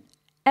encouragement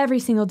every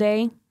single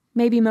day,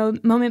 maybe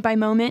moment by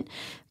moment,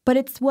 but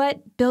it's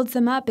what builds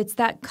them up. It's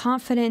that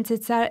confidence.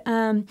 It's that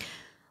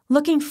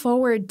looking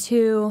forward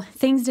to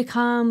things to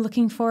come,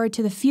 looking forward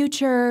to the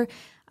future.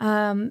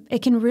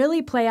 It can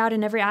really play out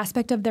in every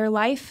aspect of their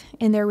life,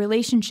 in their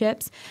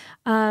relationships.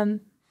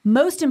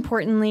 Most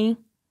importantly,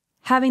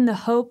 having the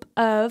hope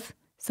of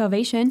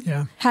salvation,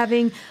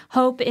 having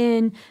hope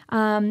in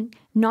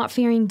not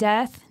fearing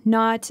death,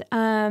 not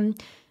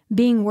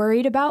being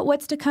worried about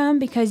what's to come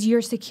because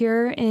you're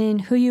secure in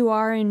who you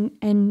are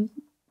and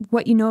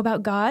what you know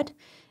about God.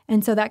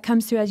 And so that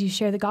comes through as you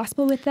share the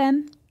gospel with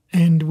them.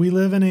 And we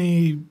live in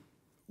a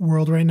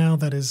world right now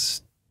that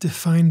is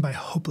defined by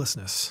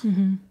hopelessness.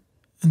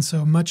 And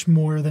so much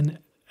more than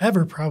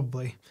ever,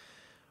 probably,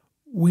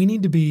 we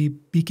need to be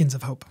beacons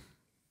of hope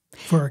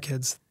for our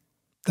kids,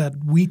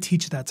 that we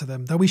teach that to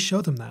them, that we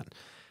show them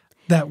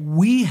that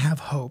we have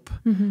hope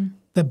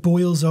that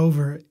boils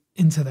over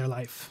into their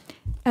life.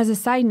 As a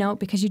side note,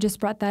 because you just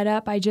brought that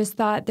up, I just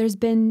thought there's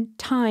been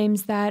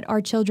times that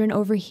our children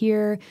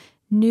overhear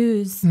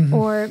news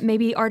or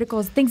maybe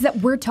articles, things that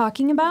we're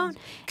talking about.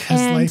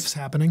 Because life's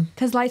happening.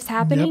 Because life's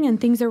happening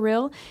and things are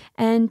real.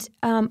 And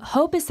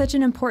hope is such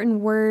an important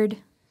word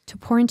to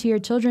pour into your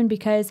children,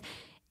 because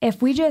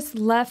if we just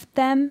left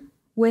them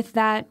with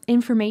that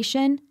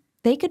information,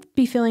 they could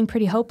be feeling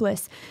pretty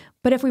hopeless.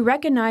 But if we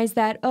recognize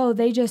that, oh,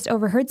 they just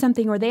overheard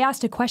something or they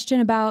asked a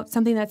question about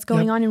something that's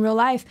going on in real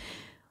life,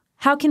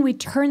 how can we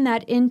turn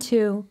that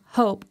into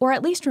hope, or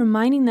at least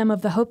reminding them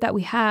of the hope that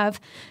we have,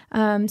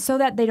 so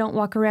that they don't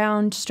walk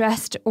around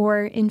stressed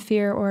or in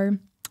fear or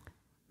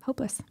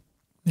hopeless?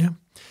 Yeah.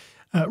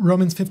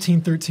 Romans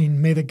 15:13,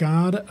 may the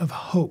God of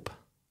hope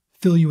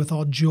fill you with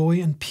all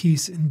joy and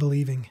peace in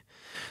believing,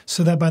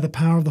 so that by the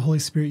power of the Holy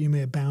Spirit you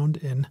may abound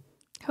in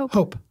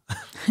hope.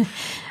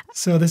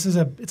 So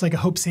it's like a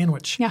hope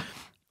sandwich. Yeah.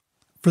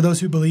 For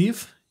those who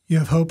believe, You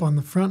have hope on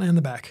the front and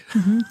the back.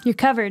 You're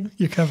covered.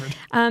 You're covered.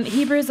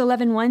 Hebrews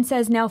 11:1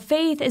 says, "Now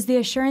faith is the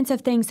assurance of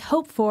things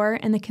hoped for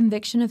and the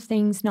conviction of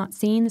things not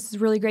seen." This is a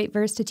really great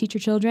verse to teach your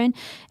children.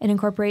 It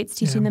incorporates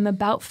teaching them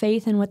about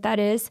faith and what that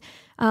is.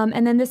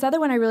 And then this other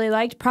one I really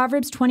liked,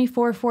 Proverbs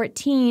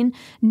 24:14,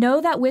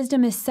 "Know that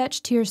wisdom is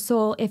such to your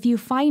soul. If you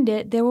find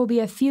it, there will be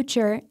a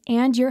future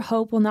and your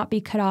hope will not be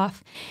cut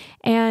off."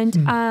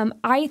 And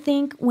I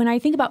think when I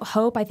think about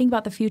hope, I think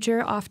about the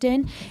future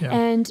often. Yeah.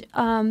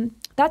 And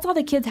that's all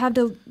the kids have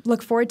to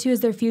look forward to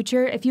is their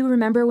future. If you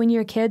remember when you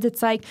were kids,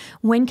 it's like,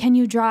 when can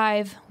you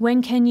drive?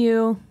 When can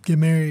you get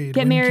married?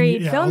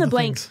 Fill in the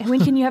blanks. When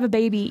can you have a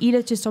baby?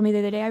 Edith just told me the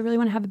other day, I really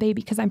want to have a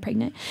baby because I'm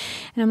pregnant.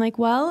 And I'm like,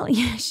 well,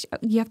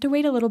 you have to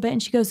wait a little bit.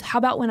 And she goes, how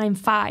about when I'm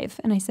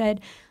 5? And I said,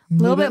 a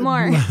little bit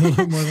more. A little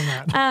bit more than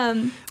that.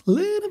 A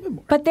little bit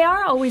more. But they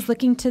are always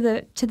looking to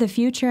the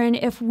future. And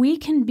if we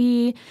can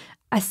be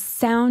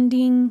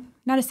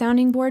not a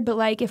sounding board, but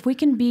like if we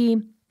can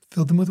be...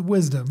 Fill them with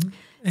wisdom.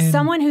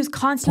 Someone who's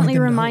constantly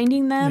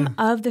reminding them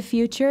of the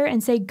future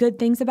and say good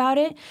things about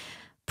it.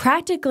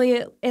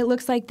 Practically, it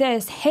looks like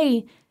this.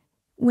 Hey,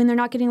 when they're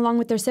not getting along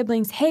with their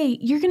siblings, hey,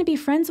 you're going to be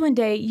friends one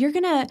day. You're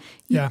going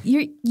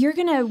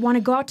to want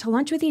to go out to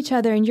lunch with each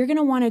other, and you're going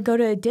to want to go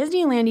to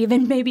Disneyland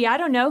even, maybe, I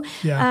don't know.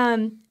 Yeah.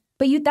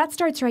 But that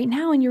starts right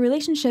now in your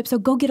relationship, so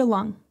go get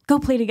along. Go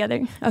play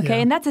together, okay?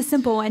 Yeah. And that's a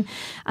simple one.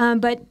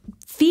 But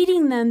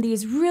feeding them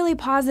these really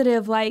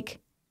positive, like,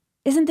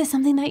 isn't this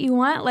something that you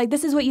want? Like,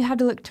 this is what you have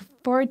to look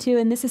forward to,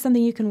 and this is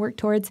something you can work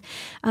towards.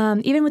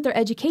 Even with their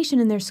education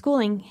and their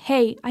schooling,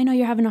 hey, I know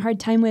you're having a hard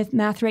time with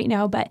math right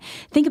now, but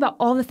think about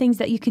all the things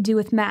that you could do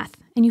with math.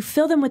 And you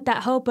fill them with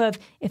that hope of,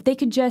 if they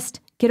could just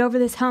get over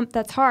this hump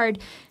that's hard,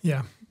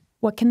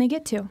 what can they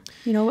get to?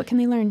 What can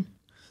they learn?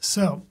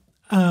 So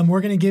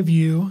we're going to give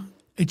you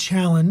a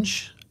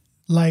challenge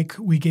like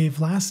we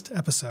gave last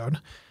episode.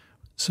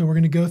 So we're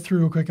going to go through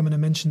real quick. I'm going to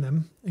mention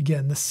them.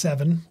 Again, the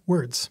 7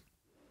 words.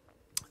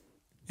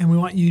 And we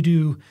want you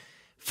to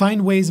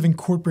find ways of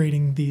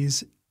incorporating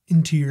these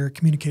into your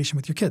communication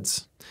with your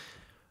kids.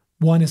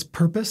 1 is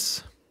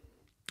purpose.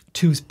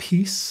 2 is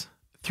peace.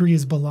 3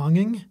 is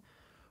belonging.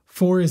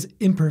 4 is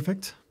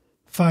imperfect.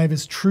 5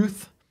 is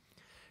truth.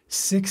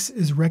 6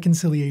 is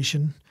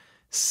reconciliation.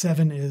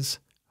 7 is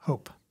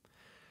hope.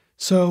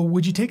 So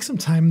would you take some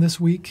time this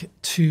week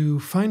to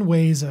find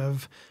ways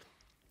of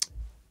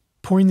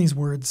pouring these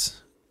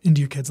words into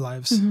your kids'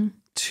 lives,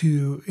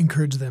 to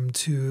encourage them,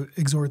 to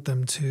exhort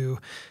them, to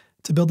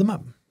build them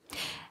up?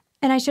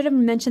 And I should have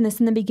mentioned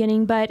this in the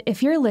beginning, but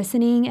if you're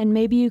listening and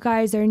maybe you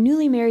guys are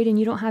newly married and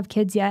you don't have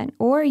kids yet,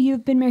 or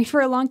you've been married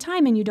for a long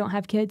time and you don't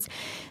have kids,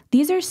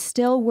 these are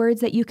still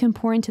words that you can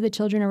pour into the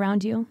children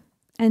around you.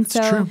 And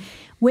That's true.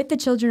 With the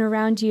children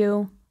around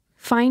you,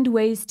 find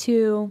ways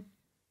to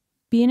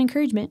be an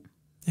encouragement.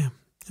 Yeah.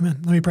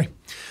 Amen. Let me pray.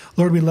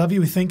 Lord, we love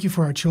you. We thank you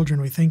for our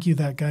children. We thank you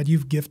that, God,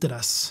 you've gifted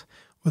us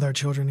with our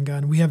children. And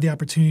God, we have the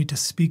opportunity to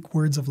speak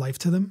words of life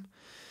to them.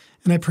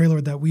 And I pray,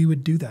 Lord, that we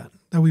would do that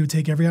we would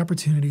take every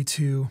opportunity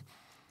to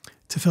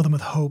fill them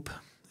with hope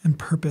and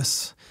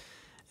purpose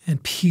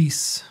and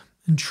peace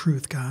and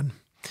truth, God.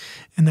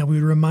 And that we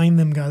would remind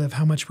them, God, of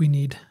how much we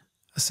need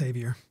a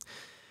Savior.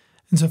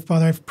 And so,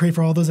 Father, I pray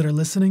for all those that are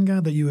listening,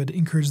 God, that you would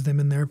encourage them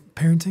in their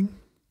parenting.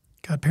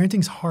 God,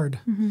 parenting's hard.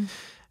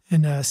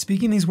 And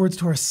speaking these words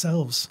to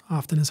ourselves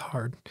often is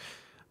hard.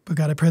 But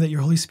God, I pray that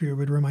your Holy Spirit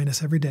would remind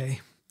us every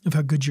day of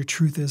how good your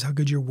truth is, how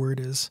good your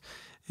word is.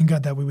 And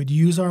God, that we would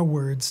use our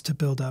words to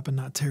build up and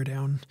not tear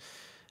down.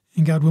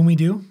 And God, when we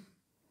do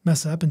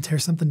mess up and tear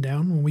something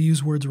down, when we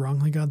use words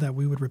wrongly, God, that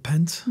we would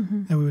repent,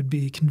 that we would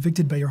be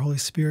convicted by your Holy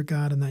Spirit,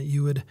 God, and that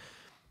you would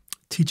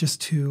teach us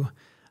to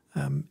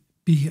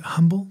be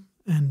humble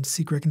and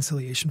seek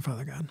reconciliation,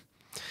 Father God.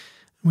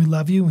 We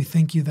love you, and we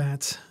thank you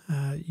that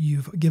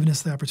you've given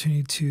us the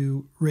opportunity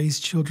to raise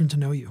children to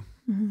know you.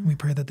 And we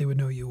pray that they would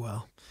know you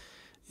well.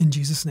 In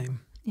Jesus'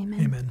 name,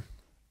 amen.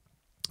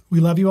 We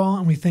love you all,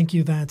 and we thank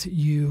you that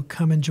you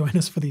come and join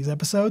us for these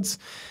episodes.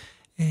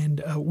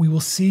 And we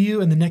will see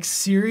you in the next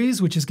series,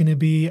 which is going to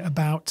be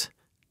about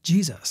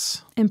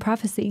Jesus. And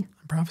prophecy.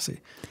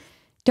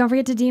 Don't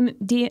forget to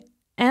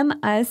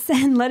DM us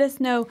and let us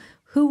know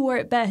who wore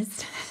it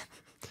best.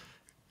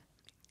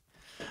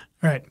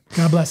 All right.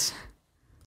 God bless.